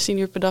festival 16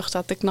 uur per dag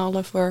staat te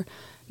knallen voor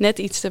net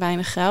iets te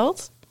weinig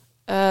geld.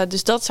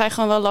 Dus dat zijn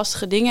gewoon wel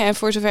lastige dingen. En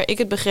voor zover ik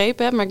het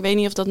begrepen heb, maar ik weet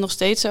niet of dat nog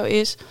steeds zo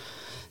is,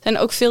 zijn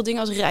ook veel dingen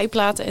als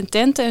rijplaten en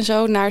tenten en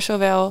zo naar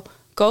zowel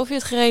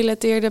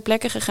COVID-gerelateerde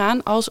plekken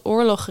gegaan als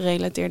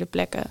oorlog-gerelateerde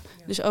plekken.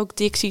 Ja. Dus ook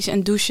dicties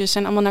en douches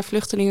zijn allemaal naar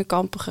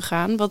vluchtelingenkampen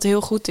gegaan, wat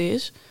heel goed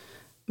is.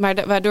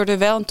 Maar waardoor er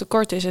wel een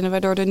tekort is en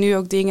waardoor er nu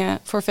ook dingen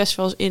voor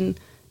festivals in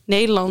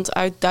Nederland,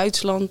 uit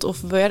Duitsland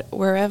of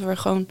wherever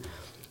gewoon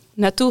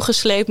naartoe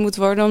gesleept moet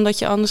worden, omdat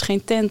je anders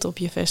geen tent op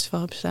je festival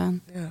hebt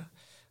staan. Ja.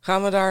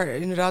 Gaan we daar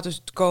inderdaad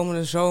dus de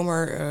komende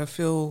zomer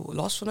veel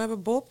last van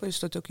hebben, Bob? Is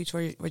dat ook iets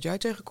wat jij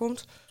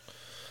tegenkomt?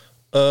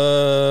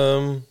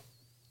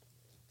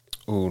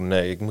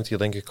 Nee, ik moet hier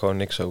denk ik gewoon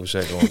niks over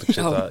zeggen, want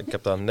ik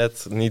heb daar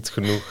net niet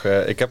genoeg.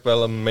 Ik heb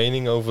wel een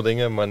mening over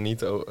dingen, maar niet.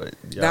 Daarvoor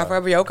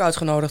hebben we je ook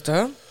uitgenodigd,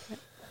 hè?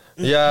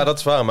 Ja, dat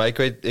is waar, maar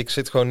ik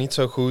zit gewoon niet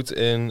zo goed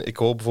in. Ik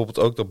hoor bijvoorbeeld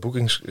ook dat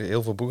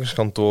heel veel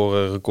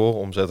boekingskantoren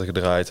recordomzetten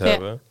gedraaid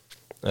hebben.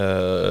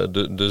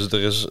 Dus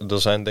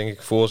er zijn denk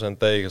ik voor's en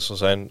tegens. Er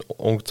zijn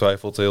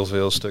ongetwijfeld heel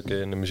veel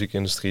stukken in de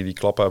muziekindustrie die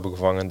klappen hebben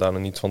gevangen en daar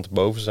nog niet van te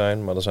boven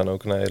zijn. Maar er zijn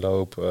ook een hele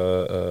hoop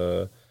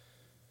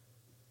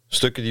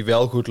stukken die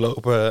wel goed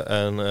lopen.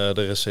 En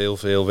er is heel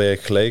veel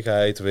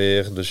werkgelegenheid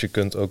weer. Dus je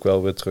kunt ook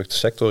wel weer terug de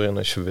sector in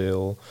als je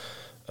wil.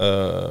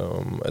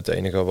 Het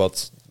enige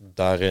wat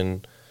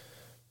daarin...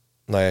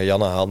 Nou ja,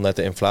 Janna haalt net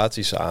de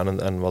inflaties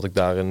aan. En wat ik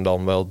daarin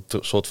dan wel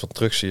soort van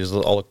terugzie... is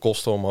dat alle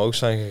kosten omhoog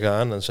zijn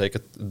gegaan. En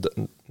zeker...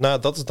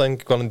 dat is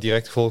denk ik wel een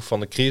direct gevolg van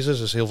de crisis.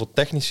 Dus heel veel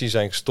technici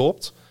zijn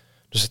gestopt.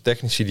 Dus de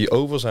technici die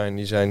over zijn...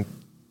 die zijn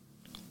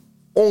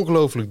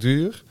ongelooflijk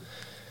duur.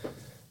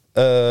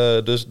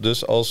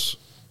 Dus als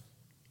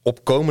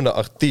opkomende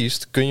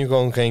artiest... kun je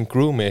gewoon geen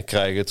crew meer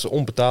krijgen. Het is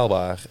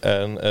onbetaalbaar.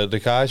 En de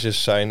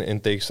gages zijn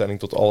in tegenstelling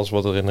tot alles...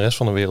 wat er in de rest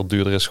van de wereld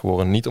duurder is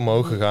geworden... niet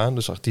omhoog gegaan.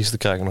 Dus artiesten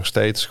krijgen nog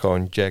steeds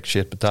gewoon jack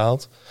shit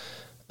betaald.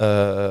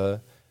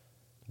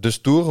 Dus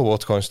toeren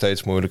wordt gewoon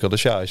steeds moeilijker.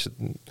 Dus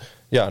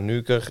nu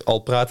ik er al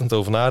pratend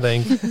over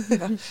nadenk...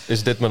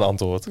 is dit mijn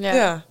antwoord.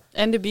 Ja.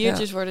 En de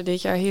biertjes worden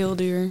dit jaar heel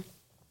duur.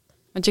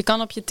 Want je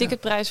kan op je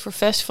ticketprijs voor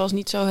festivals...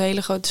 niet zo'n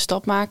hele grote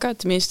stap maken.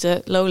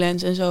 Tenminste,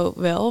 Lowlands en zo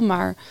wel,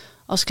 maar...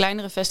 als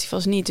kleinere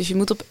festivals niet. Dus je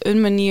moet op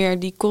een manier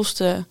die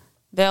kosten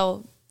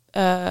wel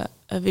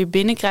weer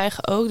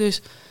binnenkrijgen ook.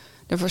 Dus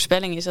de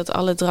voorspelling is dat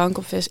alle drank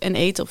op en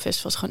eten op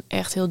festivals gewoon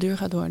echt heel duur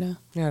gaat worden.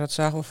 Ja, dat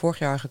zagen we vorig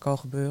jaar eigenlijk al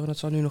gebeuren. Dat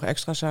zal nu nog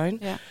extra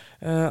zijn.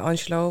 Ja.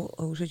 Angelo,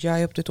 hoe zit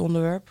jij op dit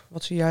onderwerp?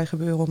 Wat zie jij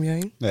gebeuren om je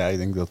heen? Ja, ik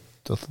denk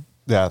dat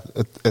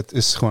het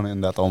is gewoon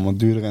inderdaad allemaal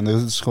duurder. En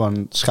het is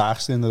gewoon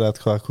schaarste inderdaad.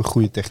 Gewoon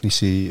goede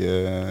technici.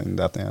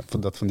 Inderdaad,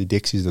 dat van die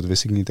dicties, dat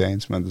wist ik niet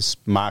eens. Maar het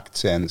maakt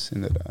sens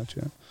inderdaad,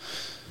 ja.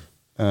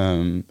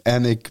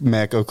 En ik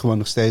merk ook gewoon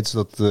nog steeds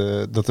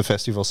dat er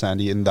festivals zijn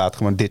die inderdaad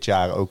gewoon dit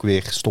jaar ook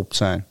weer gestopt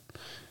zijn.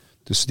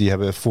 Dus die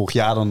hebben vorig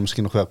jaar dan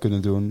misschien nog wel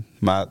kunnen doen.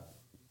 Maar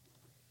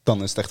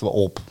dan is het echt wel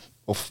op.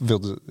 Of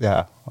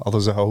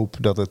hadden ze hoop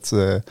dat het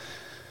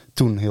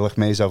toen heel erg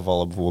mee zou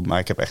vallen bijvoorbeeld. Maar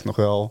ik heb echt nog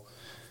wel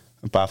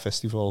een paar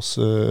festivals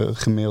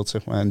gemaild,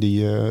 zeg maar. En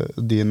die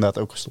inderdaad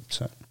ook gestopt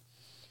zijn.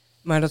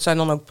 Maar dat zijn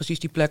dan ook precies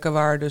die plekken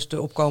waar dus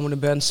de opkomende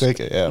bands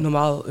zeker,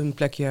 normaal een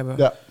plekje hebben.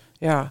 Ja.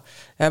 Ja,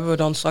 hebben we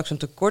dan straks een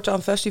tekort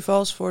aan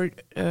festivals voor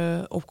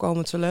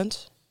opkomend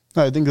talent?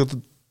 Nou, ik denk dat het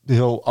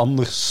heel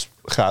anders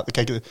gaat.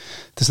 Kijk,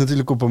 het is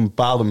natuurlijk op een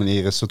bepaalde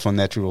manier een soort van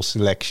natural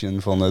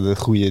selection van de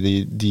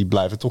goeie die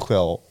blijven toch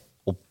wel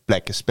op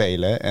plekken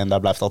spelen en daar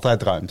blijft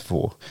altijd ruimte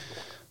voor.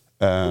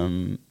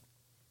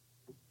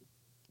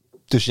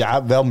 Dus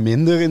ja, wel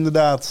minder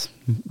inderdaad.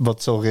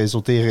 Wat zal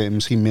resulteren in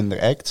misschien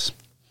minder acts.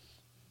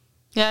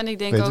 Ja, en ik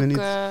denk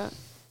ook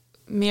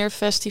meer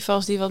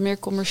festivals die wat meer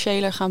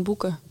commerciëler gaan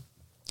boeken.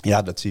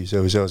 Ja, dat zie je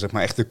sowieso. Zeg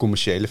maar echt de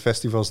commerciële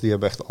festivals, die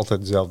hebben echt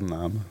altijd dezelfde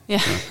namen.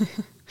 Ja.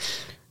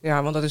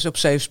 Ja, want dat is op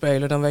safe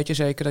spelen. Dan weet je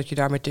zeker dat je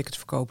daarmee tickets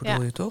verkopen,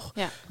 bedoel je toch?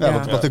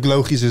 Ja. Wat ook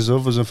logisch is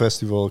hoor, voor zo'n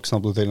festival. Ik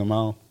snap dat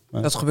helemaal.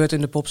 Ja. Dat gebeurt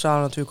in de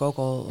popzalen natuurlijk ook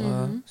al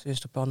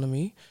sinds de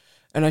pandemie.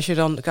 En als je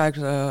dan kijkt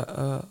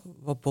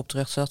wat Bob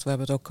terecht zegt, we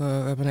hebben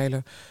een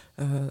hele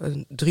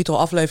een drietal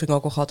afleveringen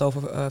ook al gehad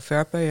over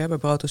Fairpay bij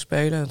Brood en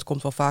Spelen. En het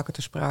komt wel vaker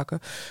te sprake.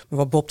 Maar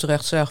wat Bob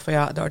terecht zegt, van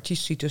de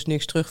artiest ziet dus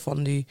niks terug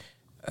van die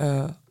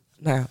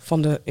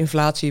van de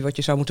inflatie wat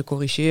je zou moeten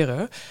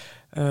corrigeren.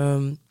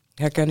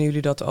 Herkennen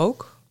jullie dat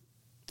ook?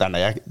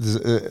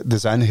 Er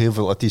zijn heel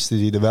veel artiesten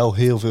die er wel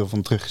heel veel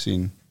van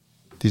terugzien.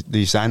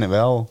 Die zijn er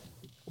wel.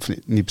 Of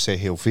niet per se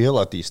heel veel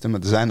artiesten, maar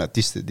er zijn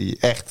artiesten die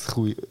echt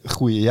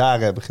goede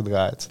jaren hebben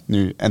gedraaid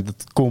nu. En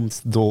dat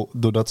komt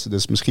doordat ze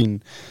dus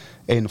misschien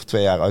 1 of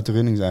 2 jaar uit de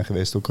running zijn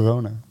geweest door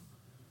corona.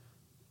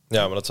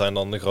 Ja, maar dat zijn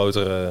dan de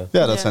grotere...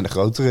 Ja, dat zijn de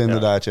grotere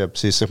inderdaad. Ja,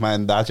 precies. Zeg maar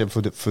inderdaad,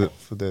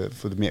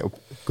 voor de meer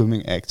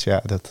upcoming acts,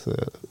 dat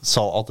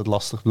zal altijd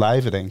lastig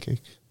blijven, denk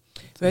ik.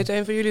 Weet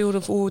een van jullie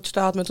hoe het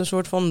staat met een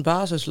soort van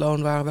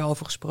basisloon waar wel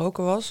over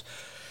gesproken was?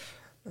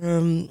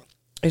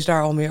 Is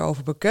daar al meer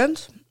over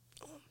bekend?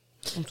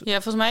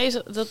 Ja, volgens mij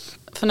is dat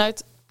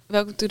vanuit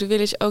Welcome to the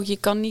Village ook... je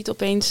kan niet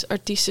opeens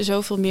artiesten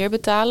zoveel meer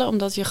betalen...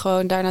 omdat je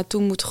gewoon daar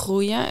naartoe moet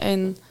groeien...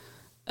 en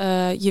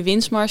je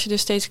winstmarge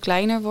dus steeds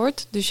kleiner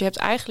wordt. Dus je hebt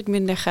eigenlijk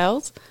minder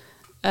geld.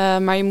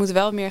 Maar je moet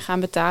wel meer gaan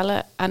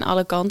betalen aan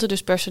alle kanten.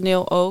 Dus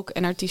personeel ook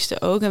en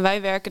artiesten ook. En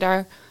wij werken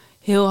daar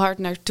heel hard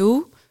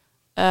naartoe.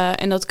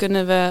 En dat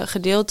kunnen we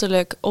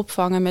gedeeltelijk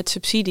opvangen met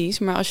subsidies.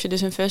 Maar als je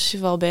dus een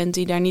festival bent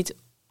die daar niet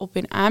op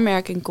in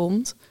aanmerking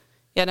komt...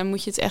 ja, dan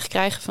moet je het echt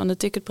krijgen van de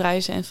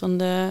ticketprijzen en van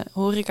de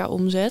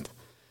horeca-omzet.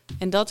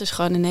 En dat is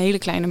gewoon een hele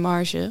kleine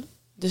marge.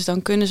 Dus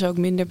dan kunnen ze ook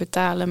minder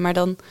betalen. Maar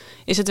dan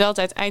is het wel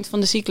het eind van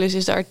de cyclus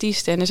is de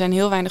artiesten. En er zijn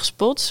heel weinig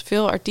spots,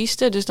 veel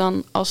artiesten. Dus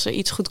dan als ze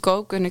iets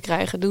goedkoop kunnen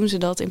krijgen, doen ze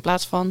dat in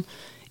plaats van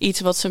iets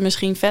wat ze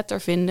misschien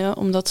vetter vinden.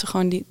 Omdat ze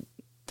gewoon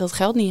dat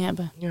geld niet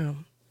hebben. Ja.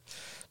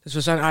 Dus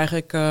we zijn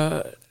eigenlijk...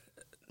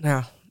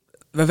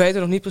 we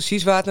weten nog niet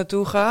precies waar het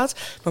naartoe gaat.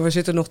 Maar we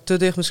zitten nog te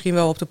dicht misschien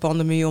wel op de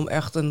pandemie om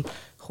echt een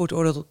goed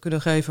oordeel te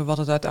kunnen geven wat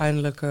het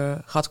uiteindelijk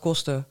gaat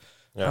kosten.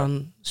 Ja.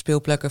 Aan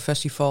speelplekken,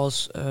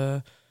 festivals,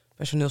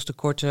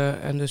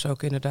 personeelstekorten en dus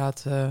ook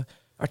inderdaad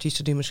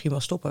artiesten die misschien wel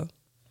stoppen.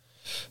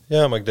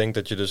 Ja, maar ik denk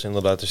dat je dus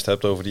inderdaad eens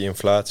hebt over die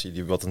inflatie,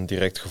 die wat een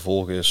direct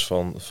gevolg is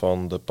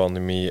van de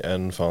pandemie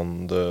en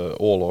van de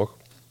oorlog.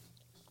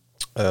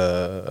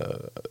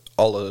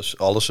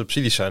 Alle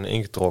subsidies zijn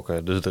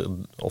ingetrokken,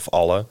 dus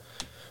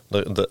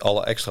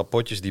alle extra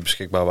potjes die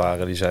beschikbaar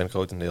waren, die zijn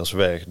grotendeels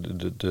weg.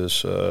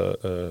 Dus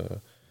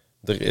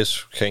er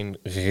is geen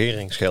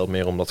regeringsgeld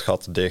meer om dat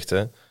gat te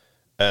dichten.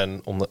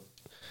 En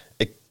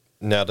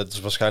dat is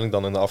waarschijnlijk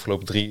dan in de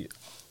afgelopen 3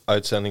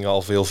 uitzendingen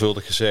al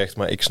veelvuldig gezegd,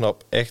 maar ik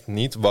snap echt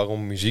niet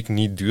waarom muziek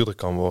niet duurder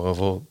kan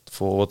worden.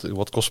 Voor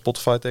wat kost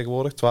Spotify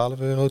tegenwoordig? 12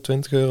 euro,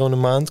 20 euro in de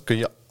maand? Kun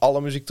je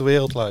alle muziek ter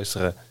wereld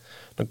luisteren?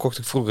 Dan kocht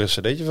ik vroeger een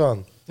cd'tje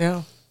van.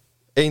 Ja.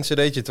 1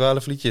 cd'tje,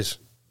 12 liedjes.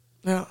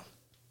 Ja.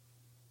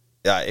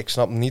 Ja, ik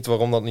snap niet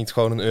waarom dat niet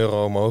gewoon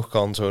 €1 omhoog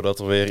kan, zodat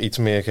er weer iets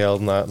meer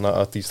geld naar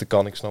artiesten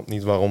kan. Ik snap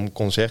niet waarom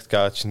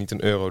concertkaartjes niet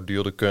 €1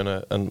 duurder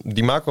kunnen. En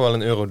die maken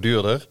wel €1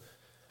 duurder,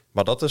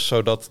 maar dat is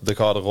zodat de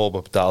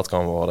garderobe betaald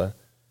kan worden.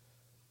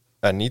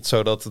 En niet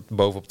zodat het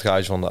bovenop het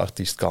gaatje van de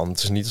artiest kan.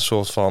 Het is niet een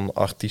soort van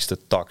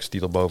artiestentax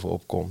die er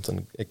bovenop komt.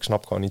 En ik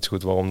snap gewoon niet zo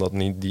goed waarom dat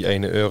niet, die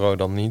 €1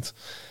 dan niet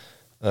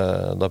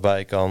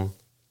daarbij kan.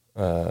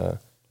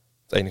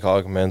 Het enige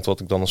argument wat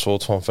ik dan een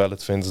soort van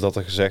valid vind, is dat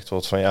er gezegd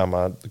wordt van ja,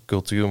 maar de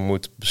cultuur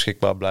moet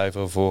beschikbaar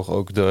blijven voor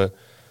ook de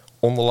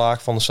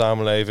onderlaag van de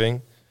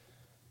samenleving.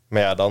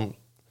 Maar ja, dan...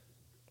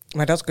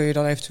 Maar dat kun je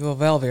dan eventueel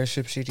wel weer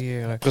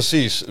subsidiëren.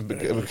 Precies.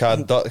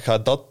 Ga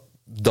dat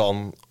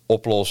dan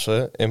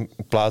oplossen in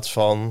plaats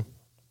van...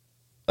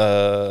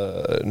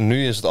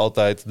 nu is het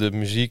altijd de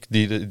muziek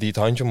die het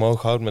handje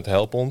omhoog houdt met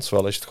help ons.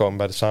 Terwijl als je het gewoon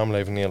bij de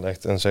samenleving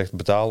neerlegt en zegt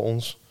betaal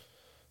ons.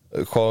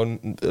 Gewoon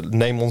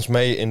neem ons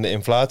mee in de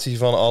inflatie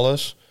van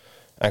alles.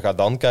 En ga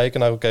dan kijken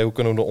naar hoe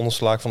kunnen we de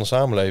onderslag van de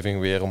samenleving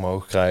weer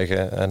omhoog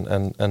krijgen.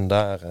 En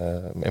daar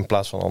in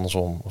plaats van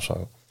andersom of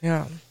zo.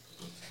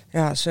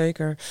 Ja,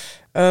 zeker.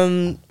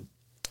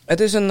 Het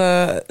is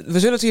we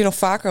zullen het hier nog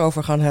vaker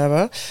over gaan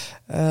hebben.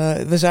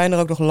 We zijn er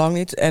ook nog lang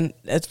niet. En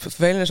het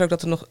vervelende is ook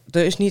dat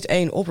er is niet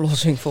één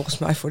oplossing volgens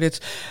mij voor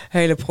dit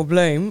hele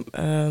probleem.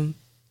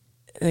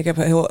 Ik heb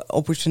heel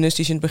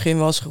opportunistisch in het begin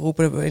wel eens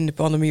geroepen in de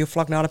pandemie of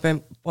vlak na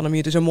de pandemie.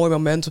 Het is een mooi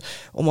moment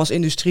om als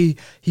industrie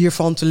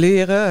hiervan te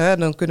leren. Hè.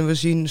 Dan kunnen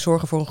we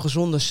zorgen voor een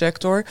gezonde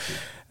sector.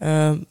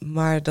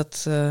 Maar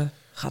dat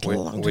gaat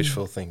lang.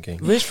 Wishful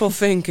thinking. Wishful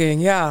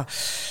thinking, ja.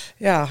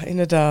 Ja,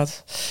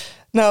 inderdaad.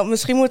 Nou,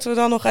 misschien moeten we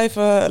dan nog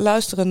even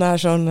luisteren naar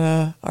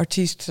zo'n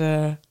artiest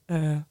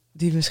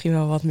die misschien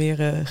wel wat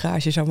meer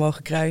gage zou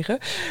mogen krijgen.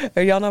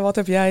 Janna, wat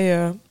heb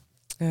jij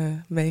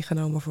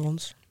meegenomen voor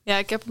ons? Ja,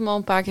 ik heb hem al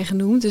een paar keer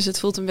genoemd, dus het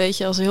voelt een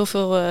beetje als heel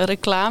veel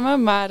reclame.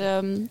 Maar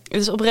het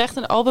is oprecht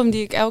een album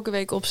die ik elke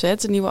week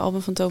opzet. Een nieuwe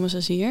album van Thomas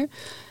Azier.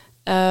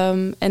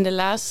 En de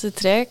laatste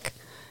track,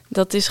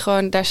 dat is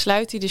gewoon, daar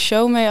sluit hij de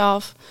show mee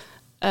af.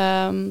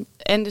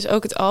 En dus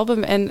ook het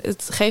album. En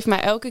het geeft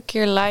mij elke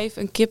keer live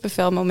een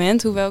kippenvel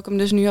moment. Hoewel ik hem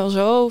dus nu al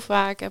zo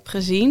vaak heb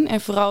gezien.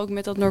 En vooral ook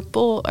met dat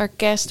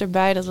Noordpool-orkest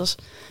erbij. Dat was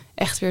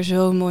echt weer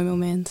zo'n mooi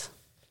moment.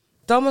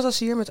 Thomas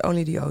Azier met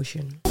Only the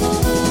Ocean.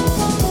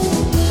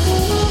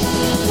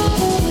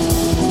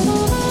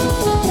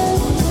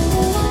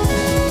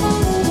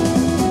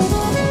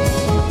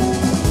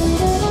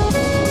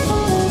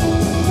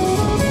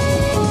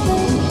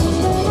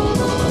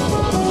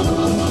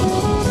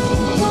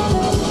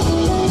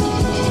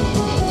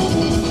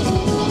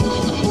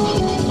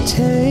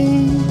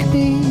 Take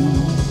me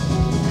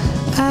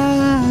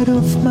out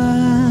of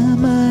my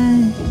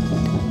mind.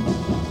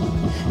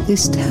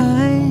 This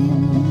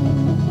time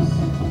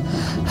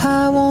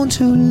I want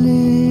to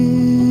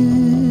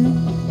live.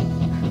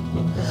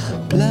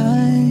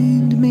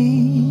 Blind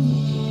me,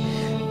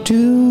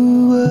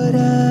 do what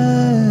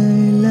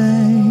I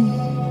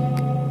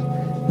like.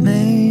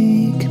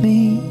 Make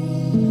me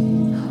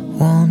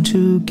want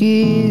to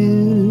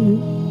give.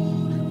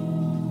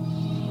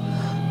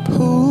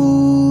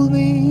 Pull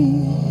me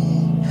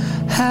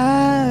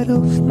out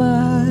of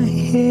my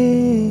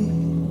head.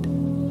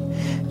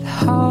 The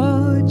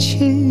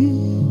hardships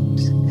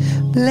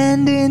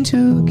blend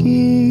into gifts.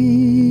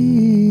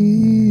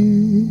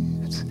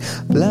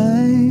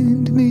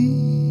 Blind me,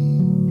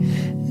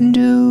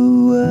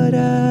 do what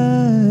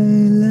I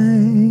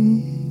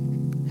like.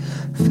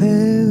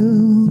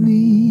 Fail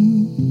me,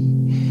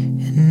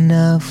 and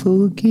I'll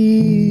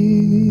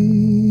forgive.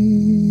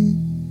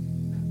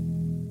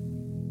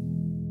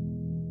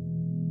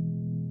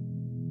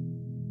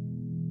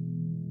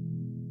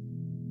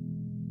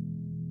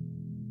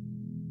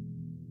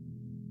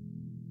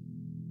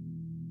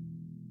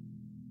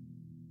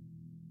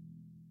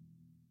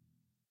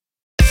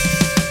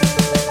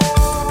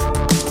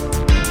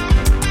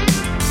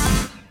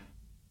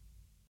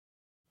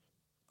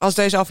 Als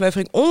deze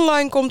aflevering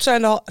online komt,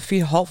 zijn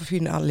de halve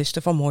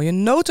finalisten van Mooie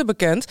Noten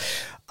bekend.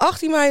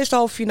 18 mei is de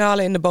halve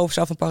finale in de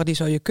bovenzaal van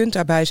Paradiso. Je kunt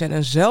daarbij zijn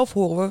en zelf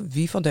horen we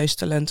wie van deze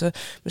talenten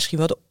misschien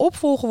wel de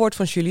opvolger wordt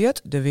van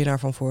Juliette, de winnaar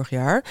van vorig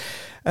jaar.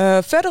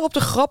 Verder op de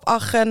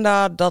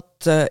GRAP-agenda dat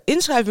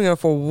inschrijvingen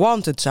voor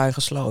Wanted zijn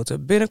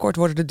gesloten. Binnenkort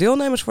worden de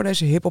deelnemers voor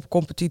deze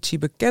hip-hop-competitie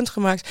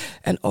bekendgemaakt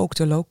en ook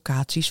de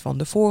locaties van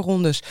de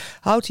voorrondes.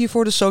 Houd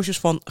hiervoor de socials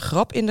van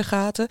GRAP in de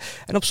gaten.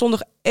 En op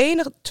zondag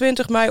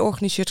 21 mei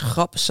organiseert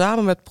GRAP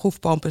samen met Proef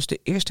Pampus de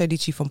eerste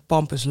editie van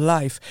Pampus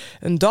Live.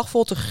 Een dag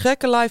vol te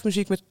gekke live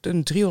muziek met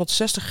een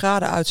 360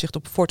 graden uitzicht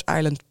op Fort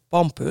Island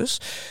Pampus.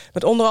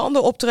 Met onder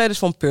andere optredens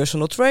van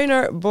personal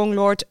trainer,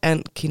 Bonglord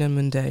en Keenan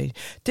Munday.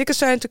 Tickets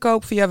zijn te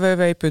koop via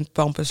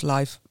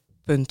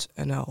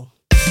www.pampuslive.nl.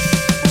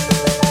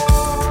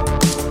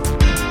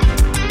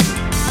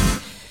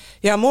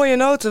 Ja, Mooie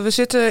Noten. We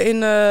zitten in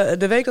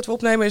de week dat we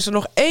opnemen is er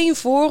nog 1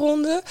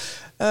 voorronde.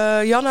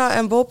 Janna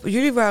en Bob,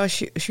 jullie waren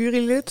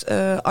jurylid.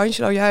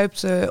 Angelo, jij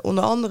hebt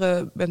onder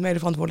andere bent mede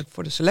verantwoordelijk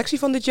voor de selectie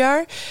van dit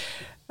jaar.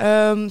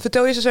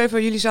 Vertel eens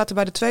even, jullie zaten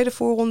bij de tweede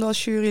voorronde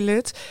als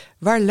jurylid.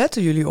 Waar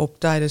letten jullie op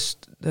tijdens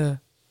de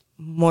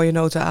Mooie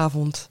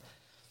Notenavond?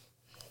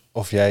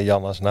 Of jij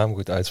Janna's naam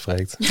goed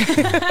uitspreekt.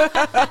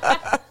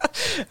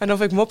 En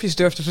of ik mopjes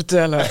durf te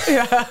vertellen.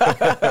 Ja.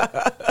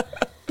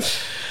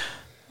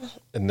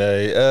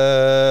 Nee,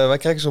 wij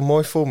krijgen zo'n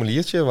mooi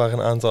formuliertje waar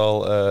een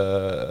aantal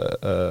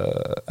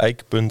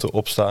eikpunten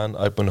op staan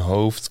uit mijn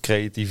hoofd.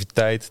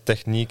 Creativiteit,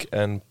 techniek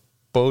en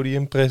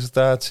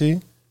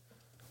podiumpresentatie.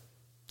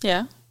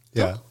 Ja.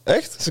 Ja.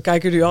 Echt? Ze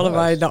kijken nu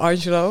allebei naar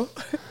Angelo.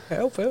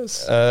 Help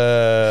us.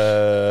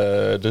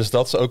 Dus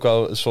dat is ook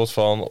wel een soort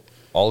van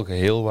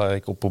algeheel waar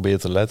ik op probeer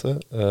te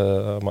letten.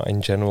 Maar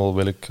in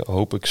general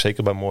hoop ik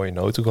zeker bij Mooie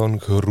Noten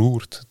gewoon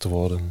geroerd te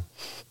worden.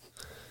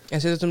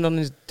 En zit het hem dan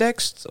in de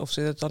tekst of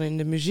zit het dan in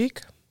de muziek?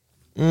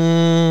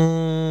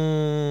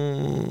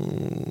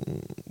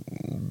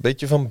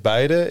 Beetje van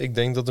beide. Ik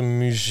denk dat de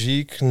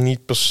muziek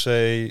niet per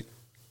se...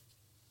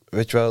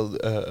 Weet je wel,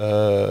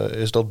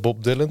 is dat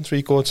Bob Dylan,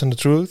 3 Chords and the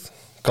Truth?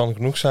 Kan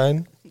genoeg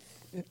zijn.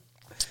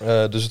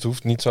 Dus het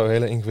hoeft niet zo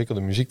hele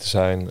ingewikkelde muziek te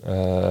zijn.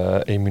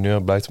 E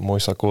mineur blijft het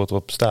mooiste akkoord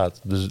waarop staat.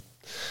 Dus,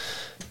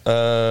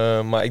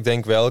 maar ik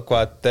denk wel,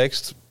 qua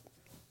tekst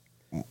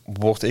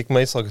word ik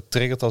meestal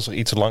getriggerd als er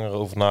iets langer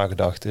over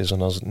nagedacht is.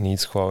 En als het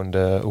niet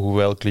gewoon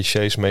hoewel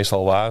clichés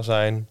meestal waar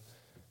zijn,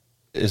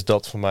 is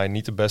dat voor mij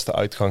niet de beste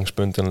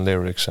uitgangspunt in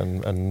lyrics.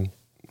 En een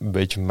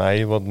beetje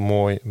mij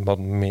wat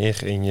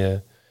meer in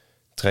je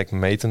track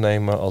mee te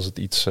nemen als het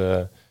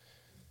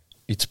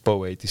iets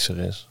poëtischer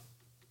is.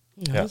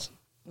 Ja.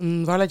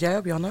 Waar let jij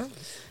op, Janna?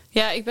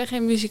 Ja, ik ben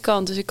geen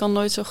muzikant, dus ik kan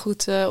nooit zo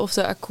goed of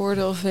de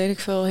akkoorden of weet ik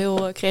veel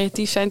heel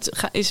creatief zijn.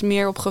 Het is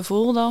meer op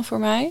gevoel dan voor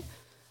mij.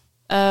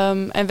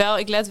 En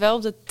ik let wel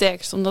op de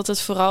tekst, omdat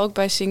het vooral ook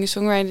bij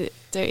singer-songwriter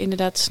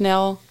inderdaad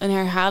snel een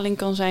herhaling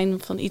kan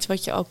zijn van iets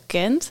wat je al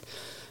kent.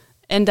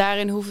 En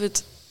daarin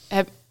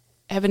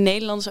hebben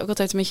Nederlanders ook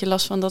altijd een beetje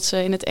last van dat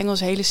ze in het Engels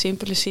hele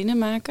simpele zinnen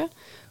maken.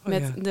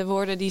 Met de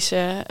woorden die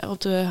ze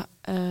op de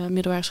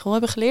middelbare school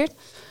hebben geleerd.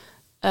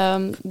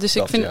 Dus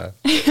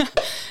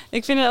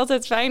ik vind het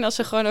altijd fijn als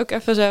ze gewoon ook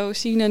even zo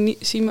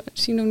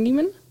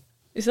synoniemen.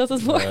 Is dat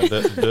het woord?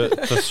 De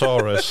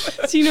thesaurus.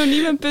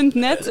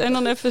 Synoniemen.net en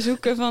dan even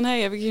zoeken van...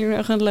 heb ik hier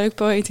nog een leuk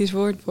poëtisch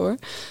woord voor?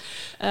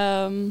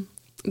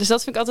 Dus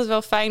dat vind ik altijd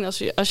wel fijn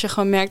als je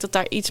gewoon merkt dat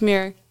daar iets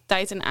meer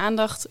tijd en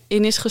aandacht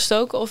in is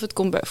gestoken. Of het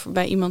komt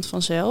bij iemand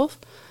vanzelf.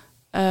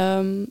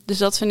 Dus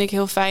dat vind ik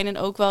heel fijn. En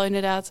ook wel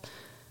inderdaad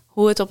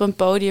hoe het op een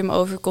podium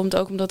overkomt.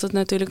 Ook omdat het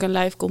natuurlijk een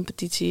live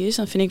competitie is.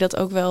 Dan vind ik dat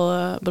ook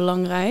wel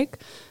belangrijk.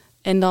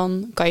 En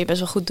dan kan je best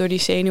wel goed door die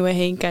zenuwen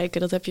heen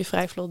kijken. Dat heb je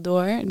vrij vlot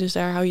door. Dus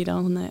daar hou je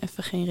dan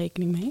even geen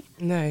rekening mee.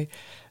 Nee,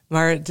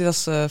 maar dit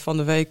was van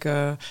de week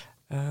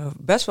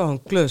best wel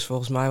een klus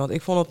volgens mij. Want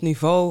ik vond op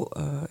niveau,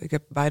 ik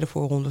heb beide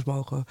voorrondes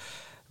mogen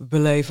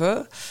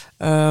beleven,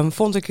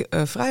 vond ik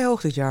vrij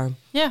hoog dit jaar.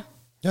 Ja.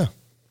 Ja,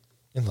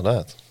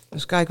 inderdaad.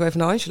 Dus kijken we even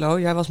naar Angelo.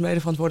 Jij was mede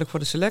verantwoordelijk voor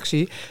de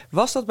selectie.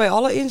 Was dat bij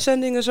alle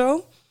inzendingen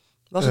zo?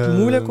 Was het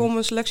moeilijk om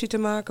een selectie te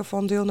maken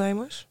van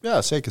deelnemers?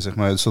 Ja, zeker. Zeg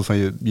maar. Het soort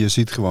van je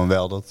ziet gewoon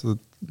wel dat het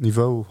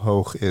niveau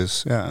hoog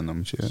is. Ja, en dan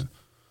moet je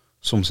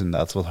soms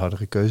inderdaad wat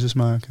hardere keuzes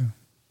maken.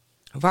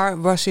 Waar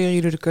baseren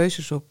jullie de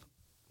keuzes op?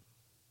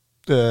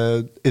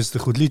 Is het een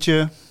goed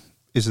liedje?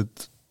 Is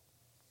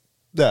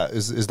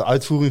de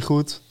uitvoering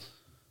goed?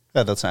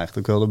 Ja, dat zijn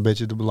eigenlijk wel een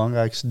beetje de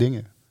belangrijkste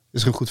dingen.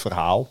 Is er een goed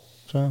verhaal?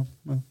 Zo,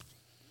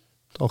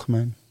 het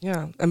algemeen.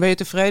 Ja, en ben je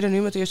tevreden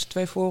nu met de eerste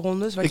 2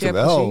 voorrondes? Wat ik je hebt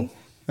wel gezien?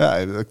 Ja,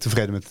 ik ben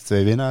tevreden met de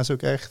 2 winnaars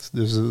ook echt.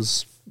 Dus dat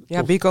is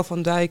ja, Bico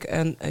van Dijk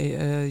en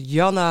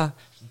Janna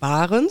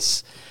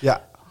Barens.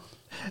 Ja.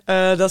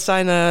 Dat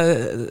zijn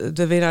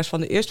de winnaars van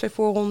de eerste 2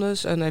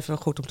 voorrondes. En even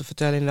goed om te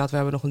vertellen, inderdaad, we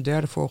hebben nog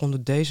een 3e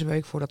voorronde deze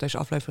week, voordat deze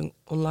aflevering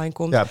online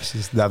komt. Ja,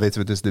 precies. Daar weten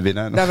we dus de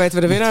winnaar Daar weten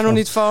we de winnaar nog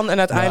niet van. En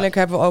uiteindelijk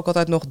hebben we ook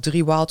altijd nog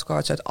 3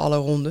 wildcards uit alle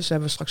rondes. Dan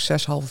hebben we straks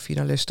 6 halve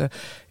finalisten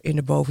in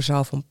de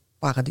bovenzaal van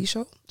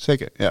Paradiso.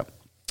 Zeker, ja.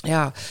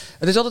 Ja,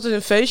 het is altijd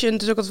een feestje en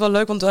het is ook altijd wel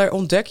leuk, want daar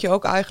ontdek je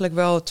ook eigenlijk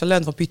wel het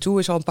talent. Want Pitou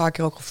is al een paar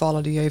keer ook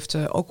gevallen, die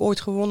heeft ook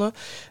ooit gewonnen.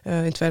 In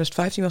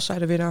 2015 was zij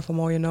de winnaar van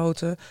Mooie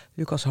Noten.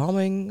 Lucas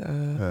Hamming.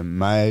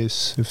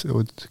 Meis heeft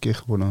ooit een keer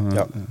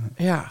gewonnen.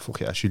 Ja. Vorig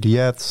jaar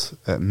Juliette,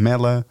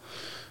 Melle.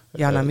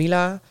 Jana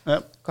Mila,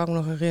 ja. Kan ik me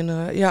nog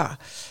herinneren. Ja,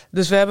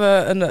 dus we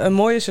hebben een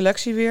mooie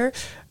selectie weer.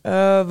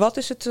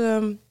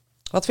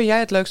 Wat vind jij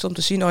het leukste om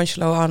te zien,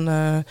 Angelo, aan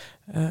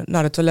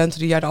de talenten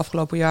die jij de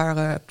afgelopen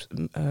jaren hebt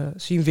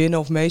zien winnen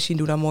of mee zien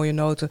doen aan Mooie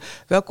Noten?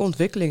 Welke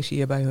ontwikkeling zie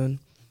je bij hun?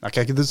 Nou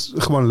kijk, het is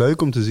gewoon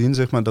leuk om te zien,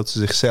 zeg maar, dat ze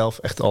zichzelf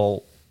echt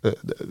al...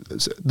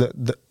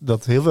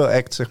 dat heel veel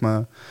acts, zeg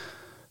maar,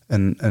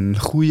 een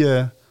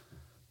goede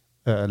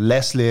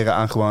les leren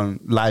aan gewoon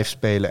live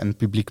spelen en het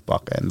publiek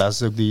pakken. En daar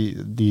is ook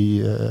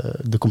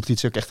de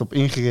competitie ook echt op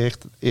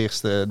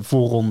ingericht. De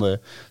voorronde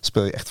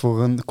speel je echt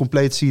voor een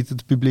compleet seat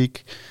het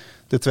publiek.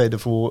 De tweede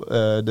voor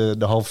de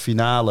halve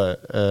finale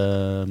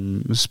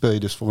speel je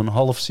dus voor een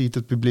half seat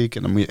het publiek.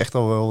 En dan moet je echt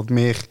al wel wat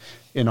meer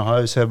in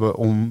huis hebben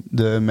om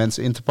de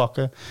mensen in te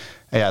pakken.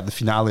 En ja, de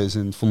finale is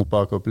in het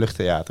Vondelpark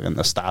Openluchttheater. En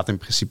daar staat in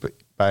principe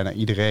bijna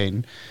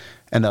iedereen.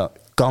 En dan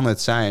kan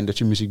het zijn dat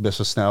je muziek best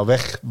wel snel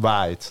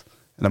wegwaait.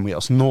 En dan moet je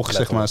alsnog,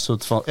 letterlijk, zeg maar, een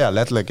soort van... Ja,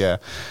 letterlijk, ja.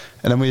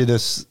 En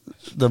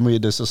dan moet je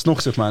dus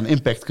alsnog, zeg maar, een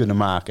impact kunnen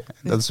maken.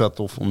 En dat is wel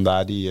tof om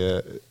daar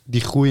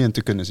die groei in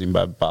te kunnen zien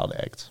bij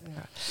bepaalde acts.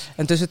 Ja.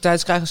 En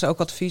tussentijds krijgen ze ook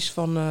advies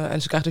van...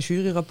 en ze krijgen de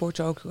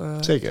juryrapporten ook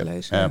zeker te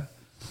lezen. Ja.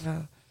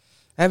 Ja.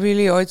 Hebben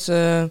jullie ooit...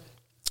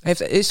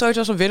 is er ooit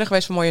als een winnaar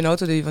geweest van Mooie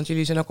Noten? Want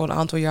jullie zijn ook al een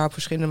aantal jaar op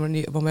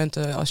verschillende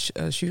momenten als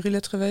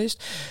jurylid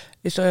geweest.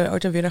 Is er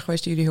ooit een winnaar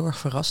geweest die jullie heel erg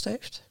verrast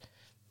heeft?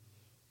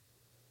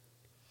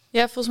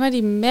 Ja, volgens mij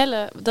die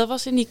Melle, dat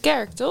was in die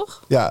kerk,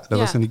 toch? Ja, dat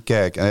was in die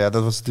kerk. En ja,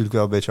 dat was natuurlijk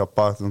wel een beetje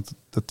apart, want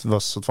dat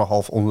was soort van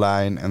half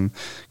online. En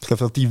ik geloof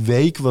dat die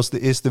week was de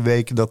eerste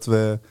week dat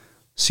we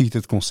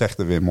het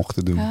concerten weer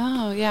mochten doen.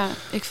 Oh ja,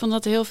 ik vond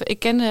dat heel veel. Ik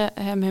kende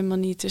hem helemaal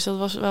niet, dus dat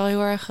was wel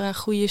heel erg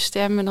goede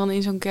stem. En dan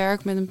in zo'n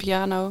kerk met een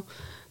piano.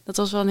 Dat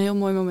was wel een heel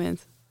mooi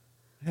moment.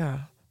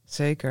 Ja,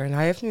 zeker. En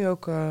hij heeft nu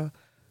ook...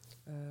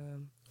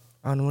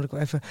 dan moet ik wel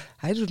even...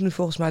 Hij doet nu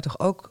volgens mij toch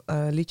ook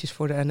liedjes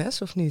voor de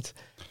NS, of niet?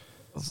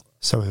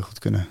 Zou heel goed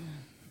kunnen.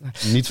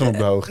 Niet van op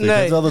de hoogte. Nee. Ik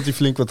weet wel dat hij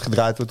flink wat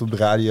gedraaid wordt op de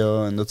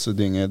radio en dat soort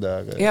dingen.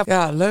 Daar,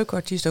 Ja, leuk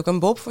artiest ook. En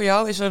Bob, voor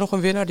jou, is er nog een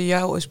winnaar die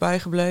jou is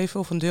bijgebleven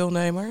of een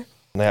deelnemer?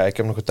 Nou ja, ik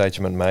heb nog een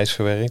tijdje met Meis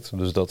gewerkt,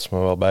 dus dat is me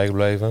wel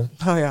bijgebleven.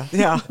 Oh ja,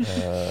 ja.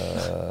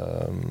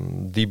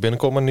 Die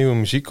binnenkort met nieuwe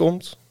muziek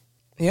komt.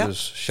 Ja.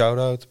 Dus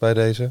shout-out bij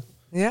deze.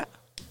 Ja.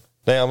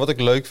 Nou ja, wat ik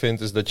leuk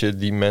vind is dat je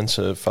die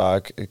mensen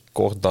vaak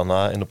kort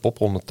daarna in de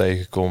popronde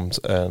tegenkomt.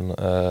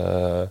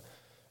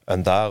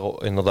 En daar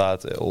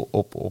inderdaad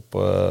op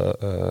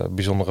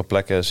bijzondere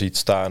plekken ziet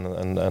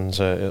staan. En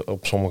ze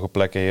op sommige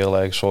plekken heel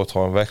erg soort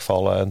van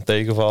wegvallen en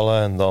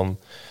tegenvallen. En dan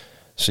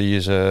zie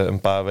je ze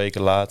een paar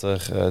weken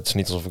later. Het is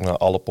niet alsof ik naar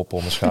alle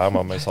poprondes ga,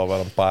 maar meestal wel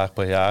een paar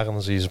per jaar. En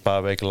dan zie je ze een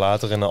paar weken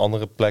later in een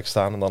andere plek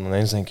staan. En dan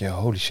ineens denk je,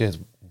 holy shit,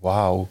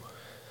 wauw.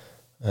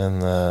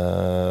 En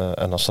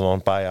als ze dan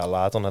een paar jaar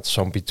later, net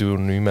zo'n Pitou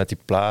nu met die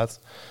plaat.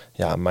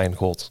 Ja, mijn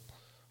god.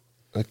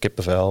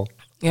 Kippenvel.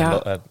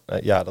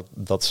 Ja,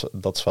 dat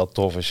is wel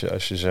tof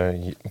als je ze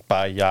een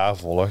paar jaar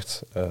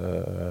volgt.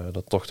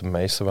 Dat toch de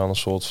meesten wel een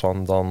soort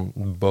van dan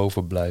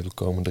boven blijven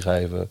komen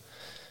drijven.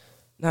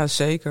 Nou,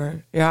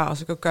 zeker. Ja,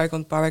 als ik ook kijk,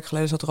 want een paar weken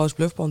geleden zat Roos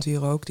Bluffband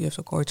hier ook. Die heeft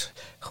ook ooit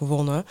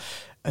gewonnen.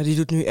 Die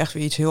doet nu echt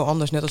weer iets heel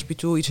anders. Net als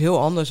Pitou, iets heel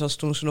anders dan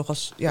toen ze nog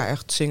als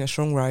echt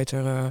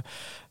singer-songwriter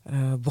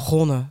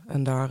begonnen.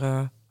 En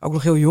daar ook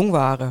nog heel jong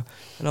waren.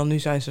 En dan nu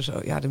zijn ze zo...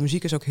 Ja, de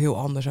muziek is ook heel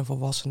anders en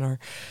volwassener.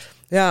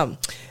 Ja,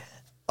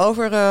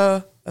 over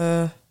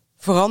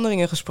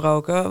veranderingen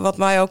gesproken. Wat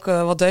mij ook,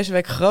 wat deze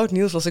week groot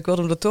nieuws was, ik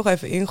wilde hem er toch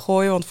even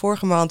ingooien. Want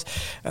vorige maand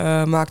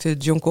maakte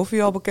John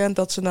Coffey al bekend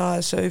dat ze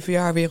na 7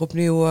 jaar weer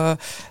opnieuw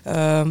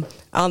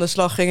aan de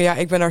slag gingen. Ja,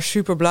 ik ben daar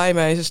super blij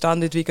mee. Ze staan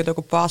dit weekend ook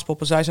op Paaspop.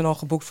 Zij zijn al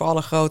geboekt voor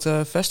alle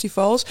grote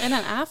festivals. En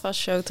een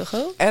AVAS-show toch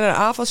ook? En een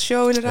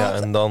AVAS-show inderdaad.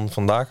 Ja, en dan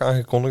vandaag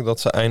aangekondigd dat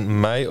ze eind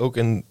mei ook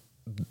in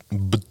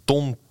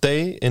Beton T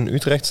in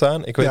Utrecht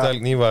staan. Ik weet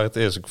eigenlijk niet waar het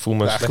is. Ik voel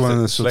me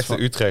een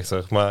slechte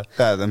Utrechter. Maar...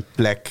 Ja, een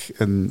plek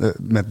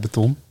met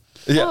beton.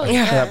 Ja,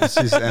 ja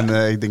precies.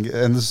 En ik denk,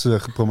 en dat is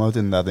gepromoot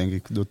inderdaad, denk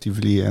ik, door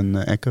Tivoli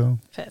en Echo.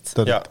 Vet.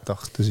 Dat ik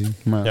dacht te zien.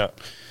 Maar...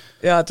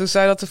 Ja, toen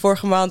zei dat de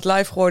vorige maand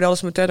live gooide, hadden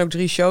ze meteen ook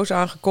 3 shows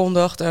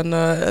aangekondigd. En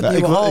het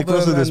nieuwe album. Ik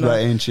was er dus bij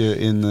eentje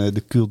in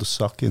de Kulde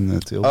Zak in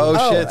Tilburg.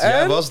 Oh shit,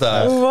 jij was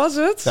daar. Hoe was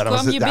het? Ja,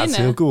 kwam je binnen? Dat is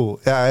heel cool.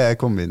 Ja, ik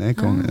kom binnen.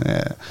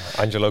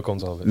 Angelo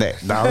komt al binnen. Nee,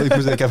 nou,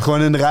 ik heb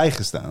gewoon in de rij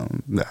gestaan.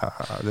 Ja,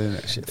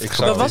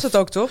 dat was het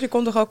ook, toch? Je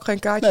kon toch ook geen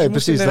kaartje? Nee, je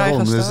moest precies in de rij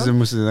daarom. gaan Dus staan? ze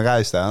moesten in de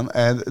rij staan.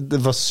 En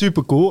het was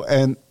super cool.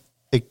 En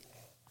ik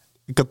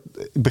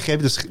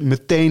begreep dus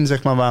meteen,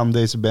 zeg maar, waarom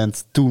deze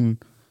band toen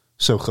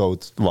zo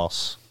groot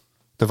was.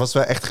 Dat was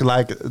wel echt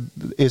gelijk.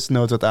 De eerste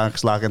noot werd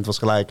aangeslagen en het was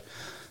gelijk.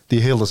 Die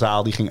hele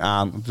zaal die ging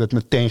aan. Het werd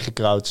meteen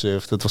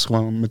gecrowdsurfd. Het was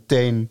gewoon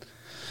meteen.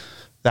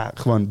 Ja,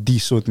 gewoon die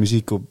soort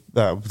muziek op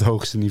het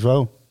hoogste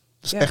niveau.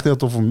 is echt heel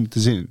tof om te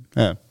zien.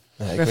 Ja.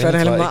 Ja, ik ben verder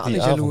helemaal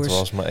niet jaloers.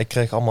 Was, maar ik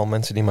kreeg allemaal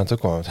mensen die mij toe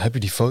kwamen. Heb je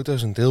die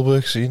foto's in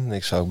Tilburg gezien?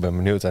 Ik ben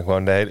benieuwd. En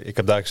gewoon ik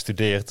heb daar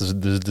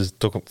gestudeerd, dus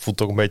voelt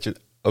toch een beetje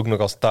ook nog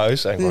als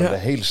thuis. En gewoon de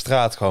hele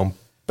straat gewoon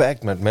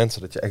packed met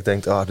mensen. Dat je echt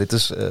denkt, dit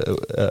is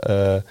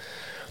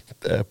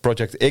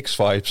Project X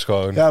vibes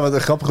gewoon. Ja,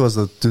 wat grappig was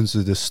dat toen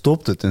ze dus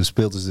stopte, toen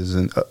speelden ze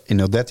dus in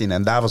 013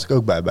 en daar was ik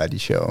ook bij die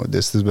show.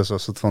 Dus het is best wel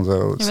een soort van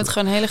zo. Je bent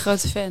gewoon een hele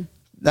grote fan.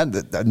 Nou,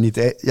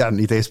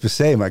 niet eens per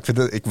se, maar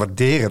ik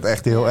waardeer het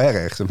echt heel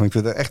erg. Ik vind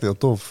het echt heel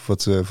tof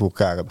wat ze voor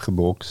elkaar hebben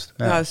gebokst.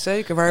 Ja,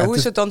 zeker. Maar hoe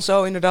is het dan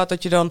zo inderdaad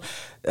dat je dan...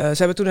 ze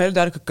hebben toen een hele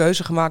duidelijke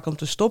keuze gemaakt om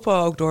te stoppen.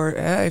 Ook door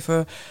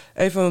even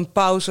een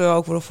pauze,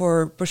 ook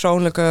voor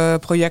persoonlijke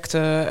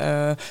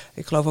projecten.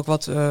 Ik geloof ook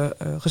wat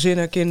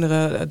gezinnen,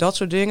 kinderen, dat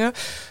soort dingen.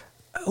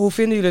 Hoe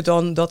vinden jullie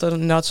dan dat er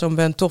inderdaad zo'n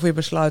band toch weer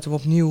besluit om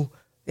opnieuw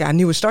een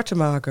nieuwe start te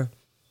maken?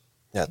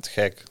 Ja, te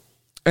gek.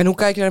 En hoe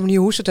kijk je naar de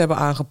manier hoe ze het hebben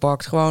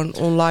aangepakt? Gewoon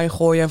online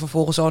gooien en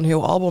vervolgens al een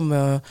heel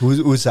album...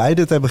 Hoe zij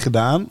dit hebben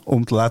gedaan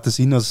om te laten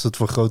zien dat het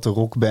voor grote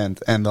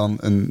rockband en dan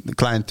een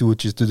klein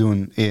toertje te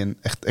doen in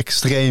echt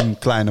extreem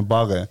kleine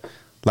barren.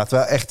 Laat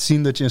wel echt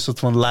zien dat je een soort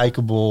van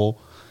likable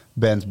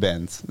band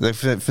bent. Ik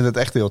vind het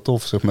echt heel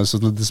tof, zeg maar.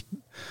 Dus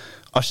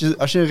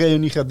als je een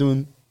reunie gaat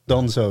doen,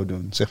 dan zo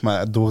doen. Zeg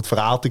maar, door het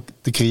verhaal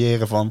te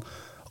creëren van...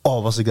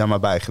 was ik daar maar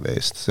bij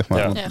geweest, zeg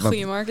maar. Ja,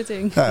 goede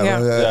marketing.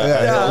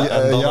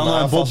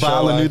 Janna en Bob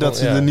balen nu dat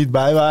ze er niet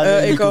bij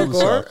waren. Ik ook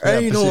hoor,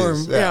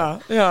 enorm.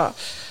 Ja.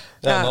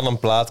 En dan een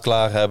plaat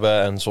klaar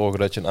hebben en zorgen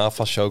dat je een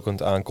afwasshow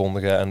kunt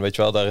aankondigen. En weet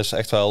je wel, daar is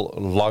echt wel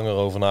langer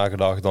over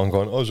nagedacht dan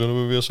gewoon...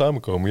 zullen we weer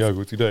samenkomen? Ja,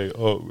 goed idee.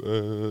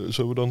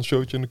 Zullen we dan een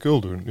showtje in de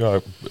Kul doen? Ja,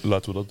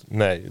 laten we dat...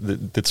 Nee,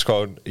 dit is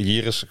gewoon...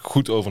 Hier is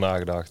goed over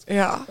nagedacht.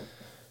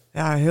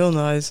 Ja, heel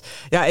nice.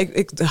 Ja,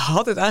 ik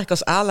had het eigenlijk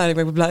als aanleiding,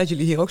 maar ik ben blij dat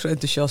jullie hier ook zo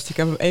enthousiast. Ik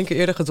heb hem 1 keer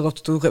eerder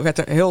gedropt, toen werd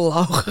er heel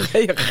lauw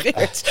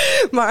gereageerd.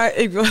 Maar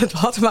ik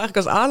had hem eigenlijk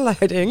als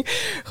aanleiding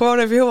gewoon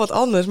even heel wat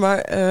anders.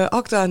 Maar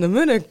Acta en de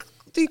Munnik,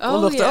 die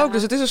kondigde ook.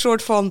 Dus het is een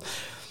soort van,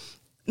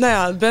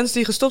 bands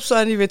die gestopt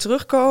zijn, die weer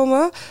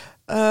terugkomen.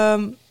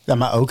 Ja,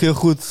 maar ook heel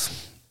goed.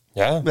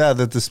 Ja,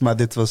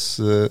 dit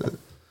was...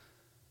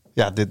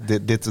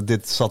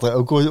 dit zat er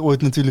ook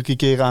ooit natuurlijk een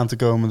keer aan te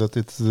komen dat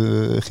dit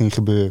ging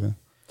gebeuren.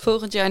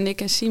 Volgend jaar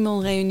Nick en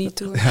Simon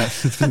reunietour.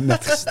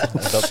 Dat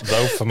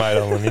hoeft voor mij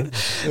dan nog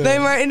niet. Nee,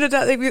 maar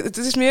inderdaad, het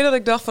is meer dat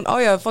ik dacht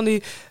van... van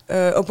die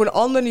op een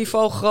ander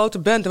niveau grote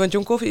band. Want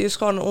John Coffey is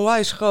gewoon een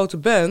onwijs grote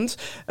band.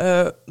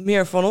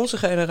 Meer van onze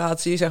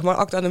generatie, zeg maar.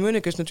 Acta en de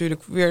Munnik is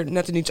natuurlijk weer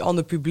net een iets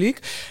ander publiek.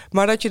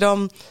 Maar dat je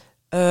dan...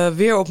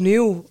 weer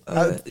opnieuw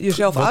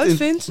jezelf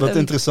uitvindt. Wat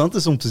interessant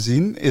is om te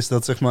zien, is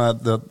dat zeg maar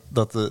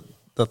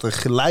dat er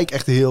gelijk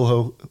echt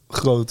heel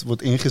groot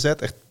wordt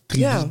ingezet. Echt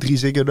 3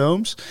 Ziggo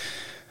Domes.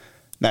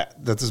 Nou,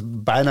 dat is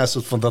bijna een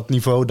soort van dat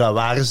niveau, daar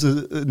waren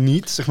ze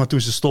niet, zeg maar,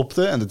 toen ze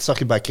stopten. En dat zag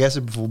je bij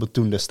Crescent bijvoorbeeld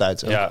toen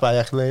destijds, ook een paar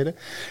jaar geleden.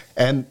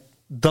 En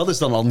dat is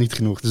dan al niet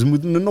genoeg. Dus er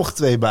moeten er nog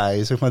 2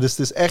 bij, zeg maar. Dus het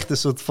is echt een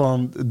soort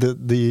van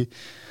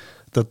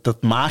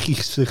dat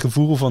magische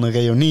gevoel van een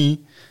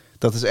reunie.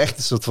 Dat is echt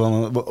een soort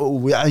van...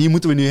 hier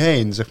moeten we nu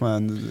heen, zeg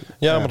maar.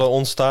 Ja, maar er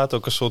ontstaat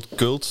ook een soort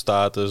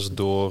cultstatus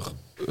door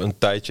een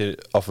tijdje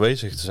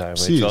afwezig te zijn.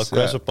 Precies, weet je wel?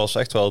 Crescent pas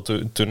echt wel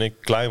toen ik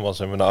klein was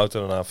en we in de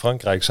auto naar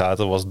Frankrijk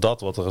zaten, was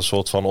dat wat er een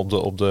soort van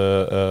op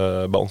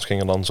de bij ons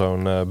ging er dan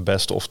zo'n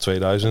Best of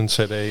 2000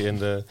 CD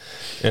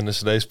in de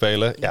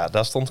CD-speler. Ja,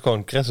 daar stond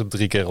gewoon Crescent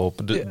 3 keer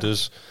op.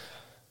 Dus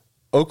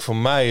ook voor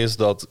mij is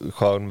dat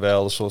gewoon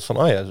wel een soort van...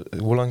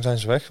 hoe lang zijn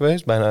ze weg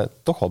geweest?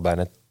 Toch wel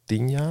bijna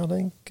 10 jaar,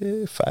 denk ik.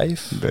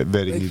 5.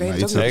 Weet ik niet,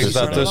 maar iets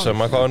daartussen.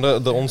 Maar gewoon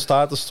er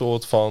ontstaat een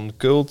soort van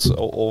cult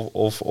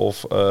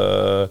of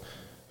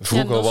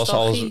vroeger was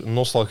al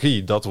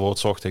nostalgie. Dat woord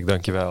zocht ik,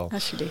 dankjewel.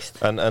 Alsjeblieft.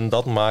 En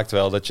dat maakt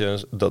wel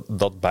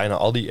dat bijna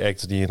al die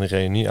acts die in de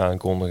reunie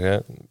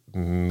aankondigen,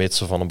 mits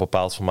ze van een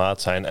bepaald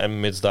formaat zijn en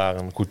mits daar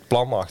een goed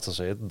plan achter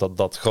zit,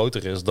 dat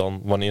groter is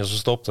dan wanneer ze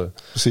stopten.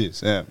 Precies,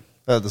 ja.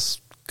 Dat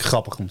is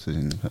grappig om te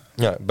zien.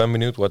 Ja, ik ben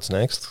benieuwd what's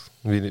next.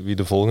 Wie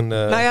de volgende...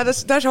 Nou ja,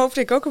 daar hoopte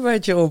ik ook een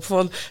beetje op.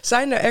 Van,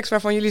 zijn er acts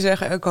waarvan jullie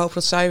zeggen, ik hoop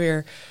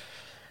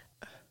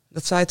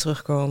dat zij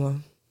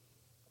terugkomen?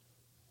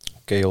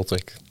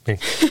 Chaotic. We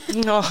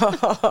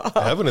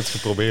hebben het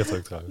geprobeerd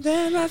ook trouwens.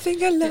 Then I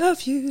think I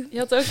love you. Je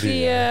had ook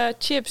die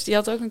Chips, die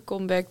had ook een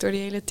comeback door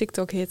die hele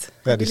TikTok-hit.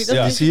 Ja,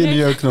 die zie je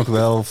nu ook nog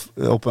wel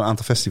op een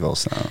aantal festivals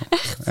staan.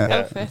 Echt?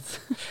 Ja. Vet.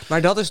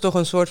 Maar dat is toch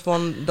een soort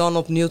van dan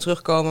opnieuw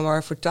terugkomen,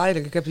 maar voor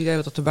tijdelijk. Ik heb het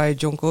idee dat er bij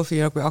John Coffey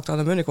en ook bij Acta en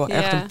de Munnik wel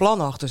echt een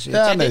plan achter zit.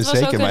 Ja, dit was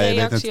zeker, ook een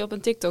reactie op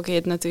een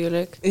TikTok-hit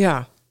natuurlijk.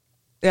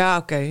 Ja,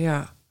 oké,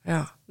 ja.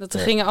 Dat er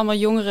gingen allemaal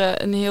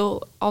jongeren een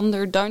heel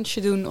ander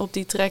dansje doen op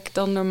die track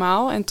dan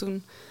normaal. En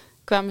toen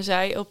kwamen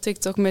zij op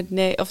TikTok met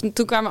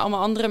toen kwamen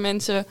allemaal andere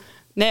mensen...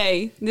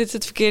 Nee, dit is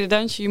het verkeerde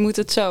dansje, je moet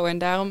het zo. En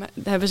daarom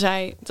hebben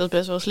zij, dat is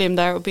best wel slim,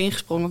 daarop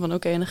ingesprongen van...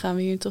 Oké, dan gaan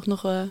we hier toch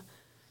nog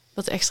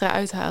wat extra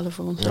uithalen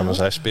voor ons. Ja, maar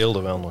zij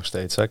speelden wel nog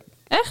steeds, hè?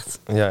 Echt?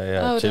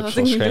 Ja, Chips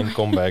was geen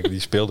comeback. Die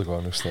speelde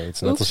gewoon nog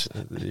steeds. Net als,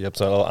 je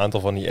hebt al een aantal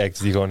van die acts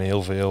die gewoon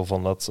heel veel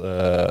van dat...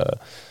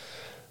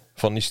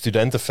 van die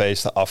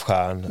studentenfeesten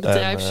afgaan.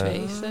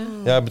 Bedrijfsfeesten.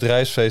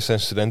 Bedrijfsfeesten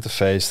en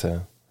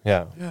studentenfeesten.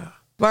 Ja.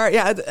 Maar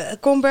ja,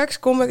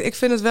 comeback, ik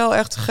vind het wel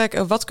echt gek.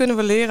 Wat kunnen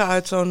we leren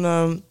uit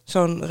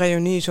zo'n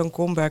reunie, zo'n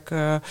comeback?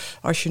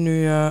 Als je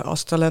nu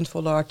als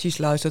talentvolle artiest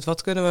luistert,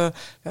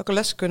 welke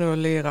lessen kunnen we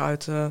leren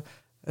uit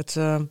het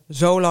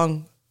zo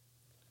lang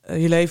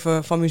je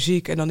leven van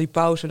muziek en dan die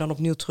pauze en dan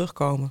opnieuw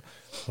terugkomen?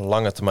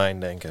 Lange termijn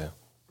denken.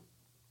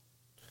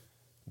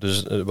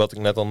 Dus wat ik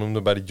net al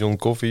noemde bij die John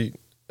Coffee,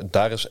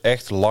 daar is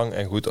echt lang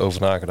en goed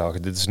over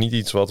nagedacht. Dit is niet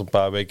iets wat een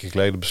paar weken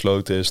geleden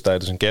besloten is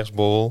tijdens een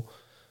kerstborrel.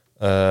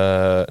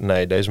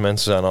 Nee, deze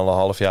mensen zijn al een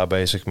half jaar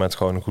bezig met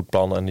gewoon een goed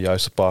plan en de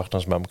juiste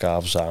partners bij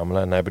elkaar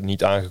verzamelen. En hebben het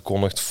niet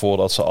aangekondigd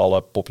voordat ze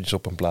alle popjes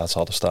op hun plaats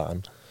hadden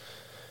staan.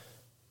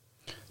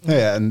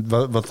 Ja, en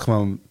wat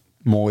gewoon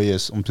mooi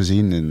is om te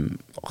zien in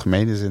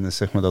algemene zin is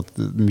zeg maar dat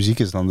de muziek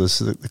is dan dus,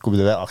 daar kom je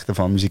er wel achter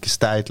van, muziek is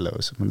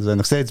tijdloos. Maar er zijn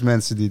nog steeds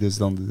mensen die dus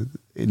dan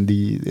in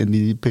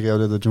die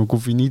periode dat John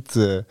Coffee niet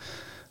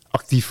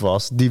actief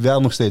was, die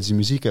wel nog steeds die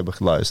muziek hebben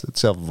geluisterd.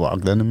 Hetzelfde voor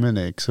Akda en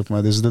Munnik, zeg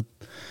maar. Dus dat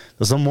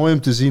is dan mooi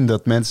om te zien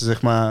dat mensen,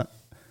 zeg maar...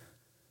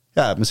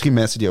 Ja, misschien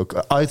mensen die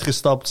ook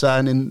uitgestapt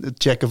zijn in het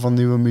checken van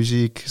nieuwe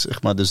muziek,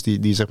 zeg maar. Dus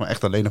die zeg maar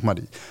echt alleen nog maar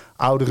die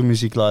oudere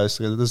muziek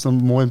luisteren. Dat is dan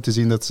mooi om te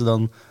zien dat ze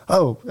dan...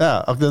 Oh, ja,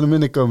 Akda en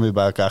Munnik komen weer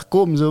bij elkaar.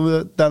 Kom, zullen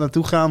we daar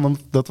naartoe gaan? Want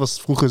dat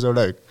was vroeger zo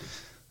leuk.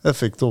 Dat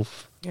vind ik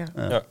tof.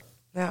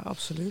 Ja,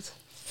 absoluut.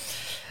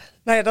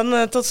 Nou ja,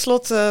 dan tot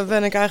slot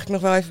ben ik eigenlijk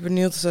nog wel even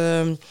benieuwd...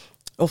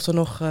 of er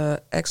nog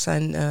acts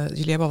zijn,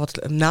 jullie hebben al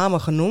wat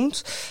namen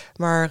genoemd,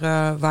 maar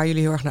waar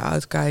jullie heel erg naar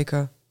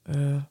uitkijken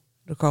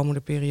de komende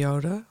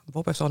periode.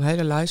 Bob heeft al een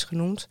hele lijst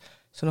genoemd.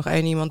 Is er nog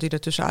één iemand die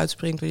ertussen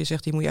uitspringt waar je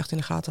zegt, die moet je echt in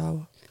de gaten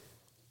houden?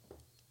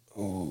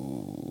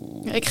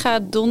 Ik ga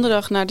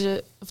donderdag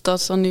dat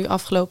is dan nu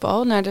afgelopen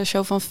al, naar de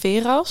show van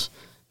Veras.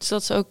 Dus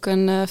dat is ook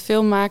een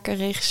filmmaker,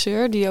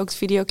 regisseur, die ook de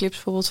videoclips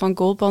bijvoorbeeld van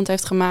Goldband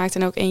heeft gemaakt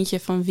en ook eentje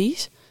van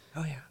Wies.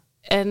 Oh ja.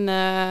 En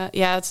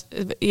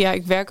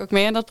ik werk ook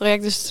mee aan dat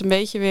project, dus het is een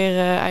beetje weer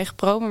eigen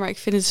promo. Maar ik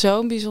vind het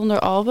zo'n bijzonder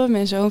album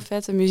en zo'n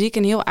vette muziek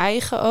en heel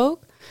eigen ook.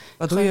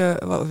 Wat doe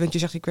je? Want je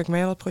zegt, ik werk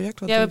mee aan dat project.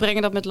 We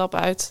brengen dat met Lab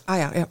uit.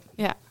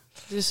 Ja.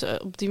 Dus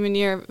op die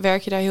manier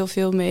werk je daar heel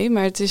veel mee.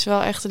 Maar het is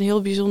wel echt een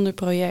heel bijzonder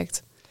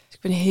project. Dus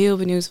ik ben heel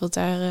benieuwd wat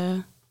daar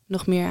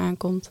nog meer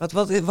aankomt.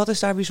 Wat is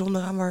daar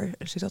bijzonder aan? Waar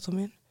zit dat dan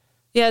in?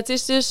 Ja, het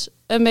is dus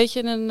een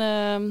beetje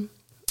een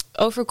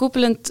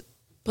overkoepelend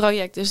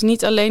project. Dus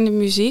niet alleen de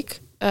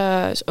muziek.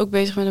 Is ook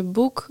bezig met een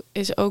boek.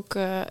 Is ook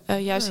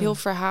juist heel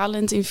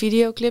verhalend in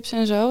videoclips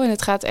en zo. En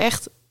het gaat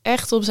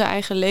echt om zijn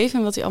eigen leven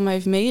en wat hij allemaal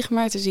heeft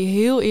meegemaakt. Is hij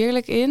heel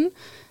eerlijk in.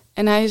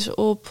 En hij is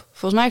op,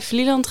 volgens mij,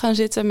 Vlieland gaan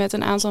zitten met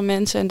een aantal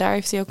mensen. En daar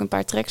heeft hij ook een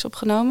paar tracks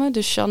opgenomen.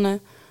 Dus Janne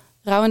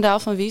Rouwendaal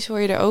van Wies hoor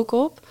je er ook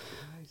op.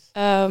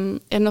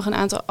 En nog een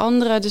aantal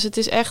andere. Dus het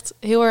is echt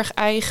heel erg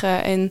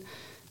eigen. En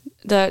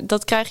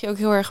dat krijg je ook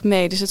heel erg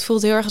mee. Dus het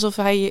voelt heel erg alsof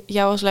hij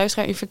jou als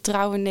luisteraar in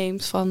vertrouwen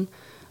neemt van...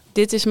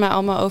 dit is mij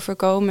allemaal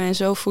overkomen en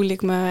zo voel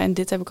ik me en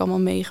dit heb ik allemaal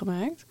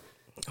meegemaakt.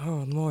 Oh,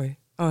 wat mooi.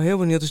 Oh, heel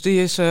benieuwd.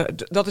 Dus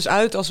dat is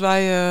uit als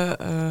wij...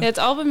 het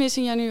album is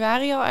in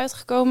januari al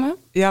uitgekomen.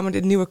 Ja, maar de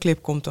nieuwe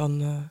clip komt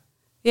dan...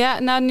 Ja,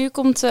 nou nu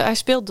komt... hij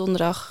speelt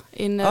donderdag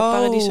in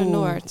Paradiso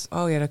Noord.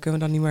 Oh ja, daar kunnen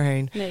we dan niet meer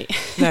heen.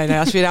 Nee,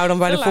 als we jou dan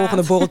bij de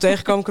volgende borrel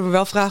tegenkomen... kunnen we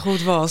wel vragen hoe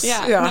het was.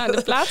 Ja. Nou,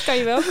 de plaat kan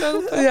je wel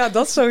kopen. Ja,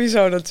 dat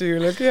sowieso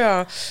natuurlijk.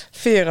 Ja.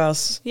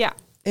 Veras. Ja.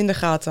 In de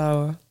gaten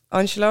houden.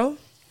 Angelo?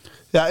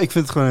 Ja, ik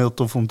vind het gewoon heel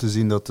tof om te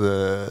zien dat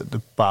de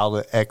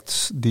bepaalde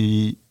acts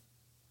die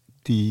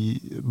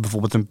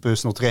bijvoorbeeld een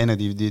personal trainer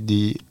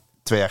die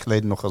 2 jaar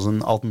geleden nog als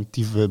een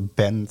alternatieve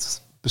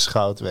band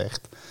beschouwd werd,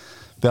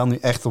 wel nu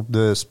echt op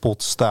de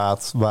spot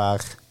staat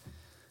waar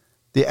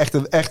die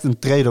echt een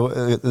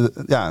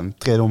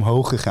trede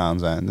omhoog gegaan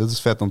zijn. Dat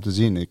is vet om te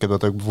zien. Ik heb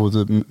dat ook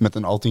bijvoorbeeld met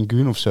een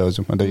Altingun of zo,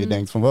 zeg maar, dat je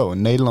denkt van wow,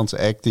 een Nederlandse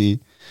act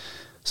die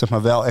zeg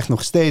maar wel echt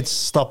nog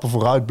steeds stappen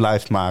vooruit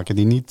blijft maken,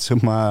 die niet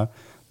zeg maar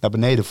naar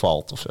beneden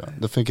valt of zo.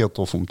 Dat vind ik heel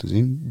tof om te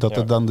zien. Dat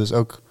er dan dus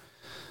ook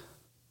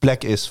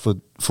plek is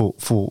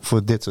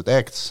voor dit soort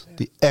acts.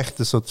 Die echt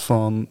een soort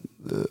van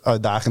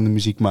uitdagende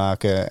muziek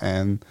maken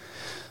en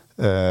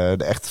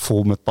er echt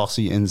vol met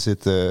passie in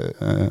zitten.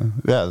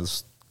 Dat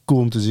is cool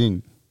om te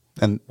zien.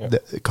 En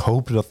ik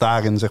hoop dat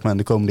daarin zeg maar in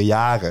de komende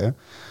jaren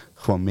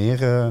gewoon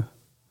meer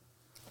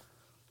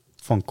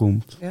van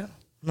komt. Ja,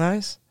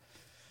 nice.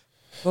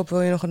 Bob,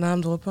 wil je nog een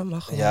naam droppen?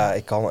 Mag gewoon. Ja,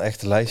 ik kan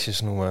echt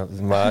lijstjes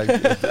noemen, maar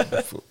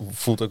het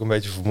voelt ook een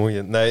beetje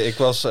vermoeiend. Nee,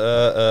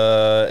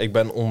 ik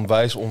ben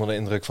onwijs onder de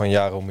indruk van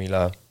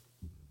Jaromila.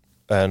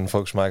 En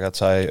volgens mij gaat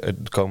zij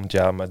het komend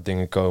jaar met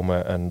dingen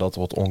komen en dat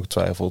wordt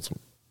ongetwijfeld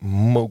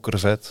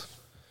mokervet.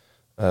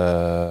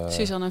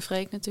 Suzanne en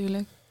Freek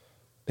natuurlijk.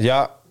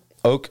 Ja,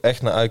 ook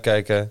echt naar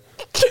uitkijken.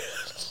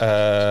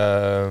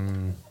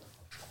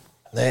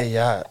 Nee,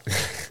 ja...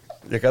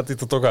 Je gaat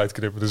dit er toch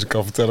uitknippen, dus ik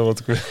kan vertellen wat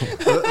ik wil.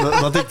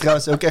 Wat ik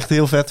trouwens ook echt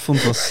heel vet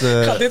vond was...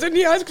 Gaat dit er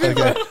niet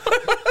uitknippen? Okay.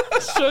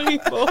 Sorry,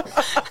 Paul.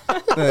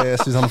 Nee,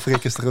 Suzanne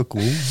Freek is er ook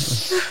cool.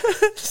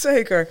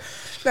 Zeker.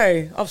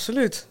 Nee,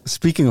 absoluut.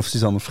 Speaking of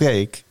Suzanne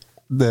Freek...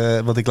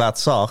 wat ik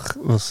laatst zag,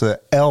 was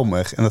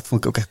Elmer. En dat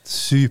vond ik ook echt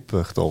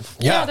super tof.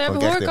 Ja, daar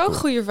hoor ik ook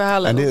goede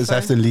verhalen over. Zij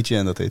heeft een liedje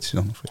en dat heet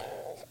Suzanne Freek.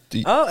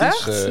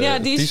 Echt? Ja,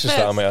 die is vet.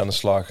 daarmee aan de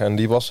slag. En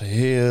die was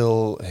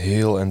heel,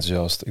 heel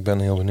enthousiast. Ik ben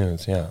heel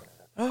benieuwd, ja.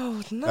 Oh,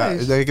 wat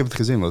nice. Ja, ik heb het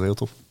gezien, was heel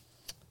tof.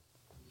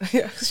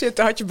 Ja, shit,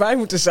 daar had je bij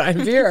moeten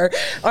zijn. Weer.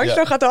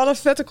 Angelo gaat alle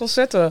vette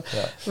concerten.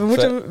 Ja. We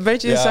moeten een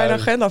beetje in zijn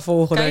agenda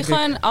volgen, Kan je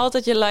gewoon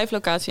altijd je live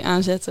locatie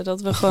aanzetten?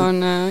 Dat we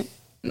gewoon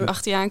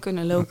achter je aan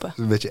kunnen lopen. Dat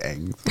is een beetje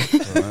eng.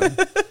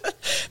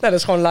 Nou, dat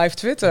is gewoon live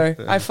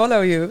Twitter. I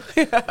follow you.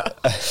 Ja.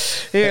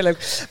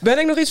 Heerlijk. Ben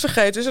ik nog iets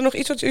vergeten? Is er nog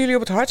iets wat jullie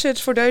op het hart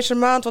zit voor deze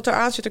maand? Wat er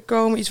aan zit te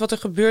komen? Iets wat er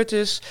gebeurd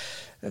is?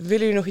 Willen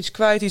jullie nog iets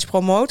kwijt? Iets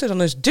promoten?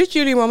 Dan is dit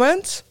jullie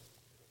moment.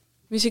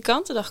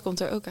 Muzikantendag komt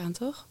er ook aan,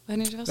 toch?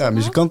 Wanneer was ja,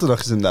 Muzikantendag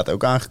is inderdaad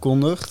ook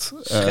aangekondigd.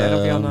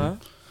 Scherp, Janna.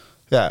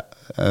 Ja,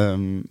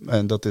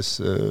 en dat is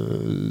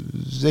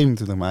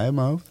 27 mei in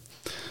mijn hoofd.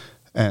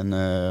 En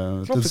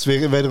dat is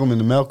wederom in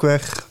de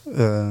Melkweg.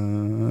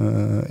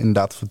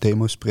 Inderdaad voor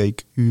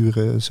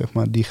demospreekuren, zeg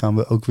maar. Die gaan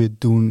we ook weer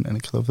doen. En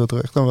ik geloof dat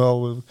er echt dan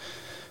wel een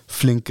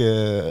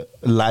flinke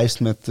lijst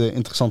met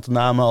interessante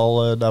namen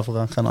al daarvoor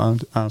aan gaan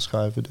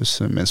aanschuiven. Dus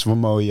mensen van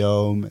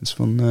Mojo, mensen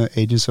van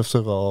Agents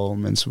After All,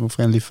 mensen van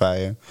Friendly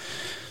Fire.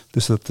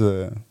 Dus dat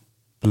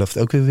belooft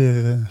ook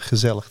weer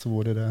gezellig te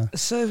worden daar.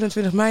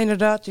 27 mei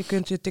inderdaad. Je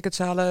kunt je tickets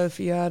halen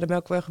via de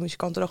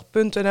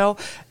melkwegmuzikantendag.nl.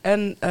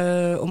 En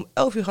om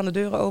 11 uur gaan de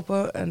deuren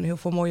open. En heel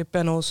veel mooie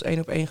panels,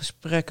 1-op-1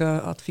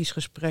 gesprekken,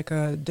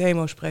 adviesgesprekken,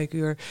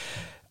 demo-spreekuur.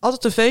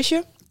 Altijd een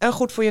feestje en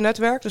goed voor je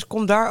netwerk. Dus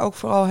kom daar ook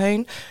vooral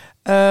heen.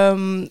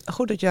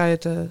 Goed dat jij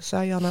het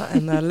zei, Janna.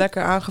 En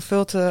lekker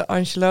aangevuld,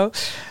 Angelo.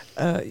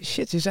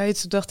 Shit, je zei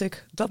iets, dacht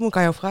ik, dat moet ik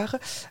aan jou vragen.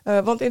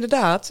 Want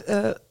inderdaad,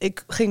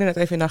 ik ging er net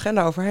even in de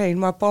agenda overheen,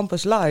 maar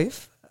Pampus Live,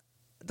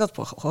 dat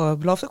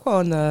belooft ook wel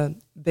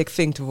een big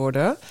thing te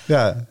worden.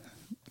 Ja.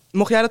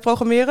 Mocht jij dat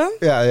programmeren?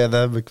 Ja,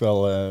 daar heb ik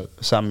wel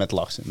samen met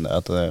Lars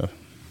inderdaad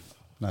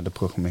naar de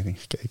programmering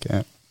gekeken.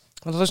 Ja.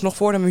 Want dat is nog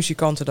voor de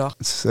Muzikantendag.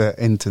 Het is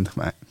 21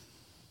 mei.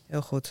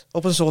 Heel goed.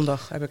 Op een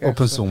zondag heb ik. Op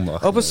een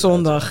zondag. Op een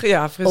zondag,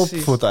 ja, precies. Op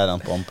Fort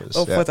Eiland Pampus.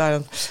 Op Fort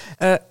Eiland.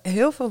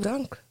 Heel veel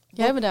dank.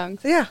 Jij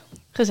bedankt. Ja.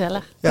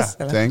 Gezellig. Ja,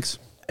 gezellig. Thanks.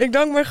 Ik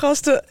dank mijn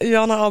gasten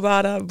Janna,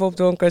 Albada, Bob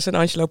Donkers en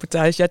Angelo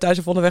Pertijs. Jij thuis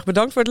op onderweg,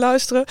 bedankt voor het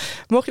luisteren.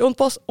 Mocht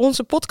je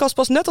onze podcast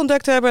pas net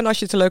ontdekt hebben en als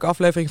je het een leuke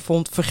aflevering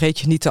vond, vergeet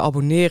je niet te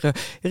abonneren.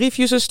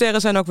 Reviews en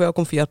sterren zijn ook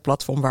welkom via het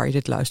platform waar je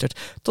dit luistert.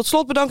 Tot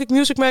slot bedank ik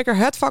Music Maker.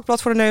 Het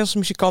vakblad voor de Nederlandse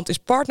muzikant is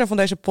partner van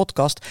deze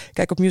podcast.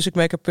 Kijk op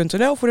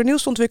musicmaker.nl voor de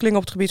nieuwste ontwikkelingen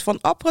op het gebied van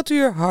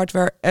apparatuur,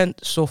 hardware en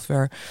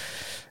software.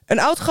 Een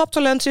oud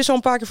graptalent is al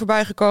een paar keer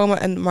voorbij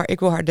gekomen, maar ik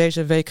wil haar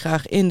deze week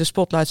graag in de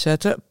spotlight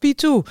zetten.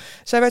 P2.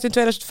 Zij werd in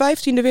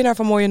 2015 de winnaar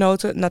van Mooie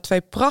Noten. Na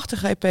 2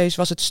 prachtige EP's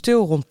was het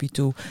stil rond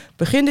P2.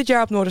 Begin dit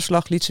jaar op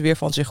Noorderslag liet ze weer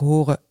van zich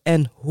horen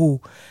en hoe.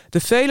 De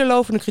vele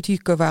lovende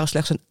kritieken waren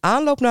slechts een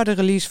aanloop naar de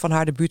release van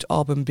haar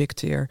debuutalbum Big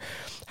Tear.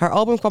 Haar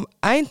album kwam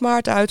eind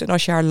maart uit en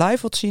als je haar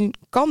live wilt zien,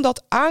 kan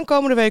dat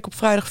aankomende week op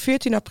vrijdag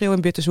 14 april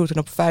in Bitterzoet en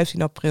op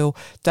 15 april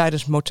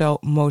tijdens Motel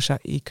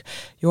Mozaïek.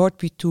 Je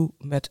hoort P2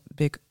 met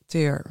Big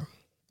Tear.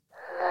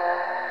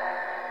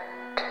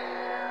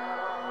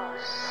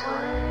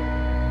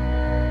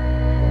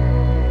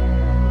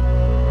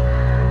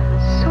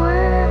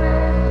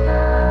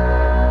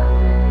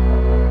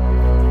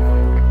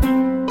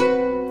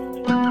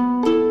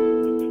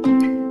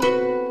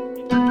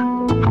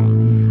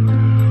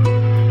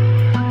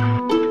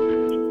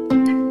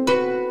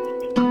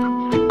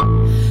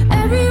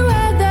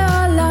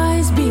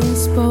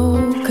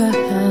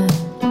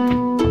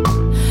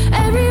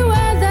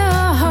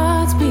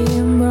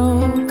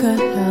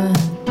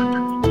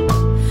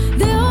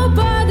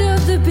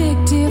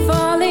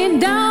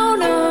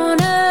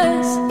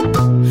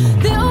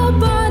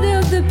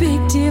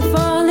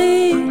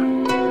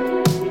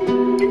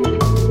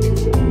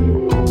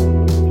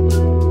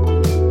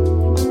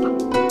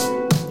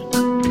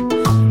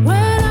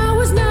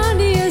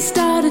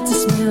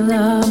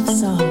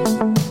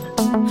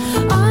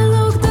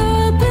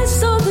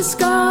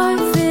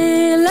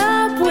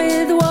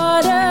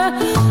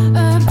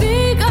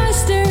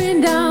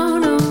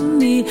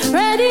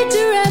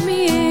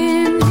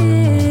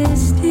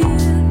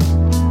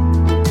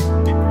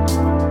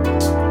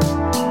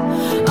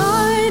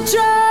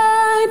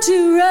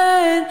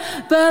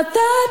 But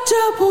that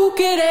job won't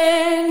get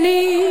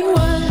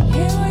anyone.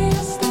 Here we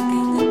are stuck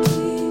in the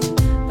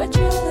deep, but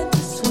you're the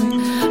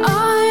swing.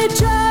 I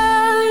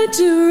tried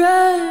to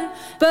run,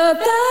 but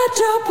that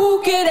job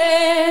won't get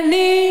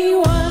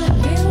anyone.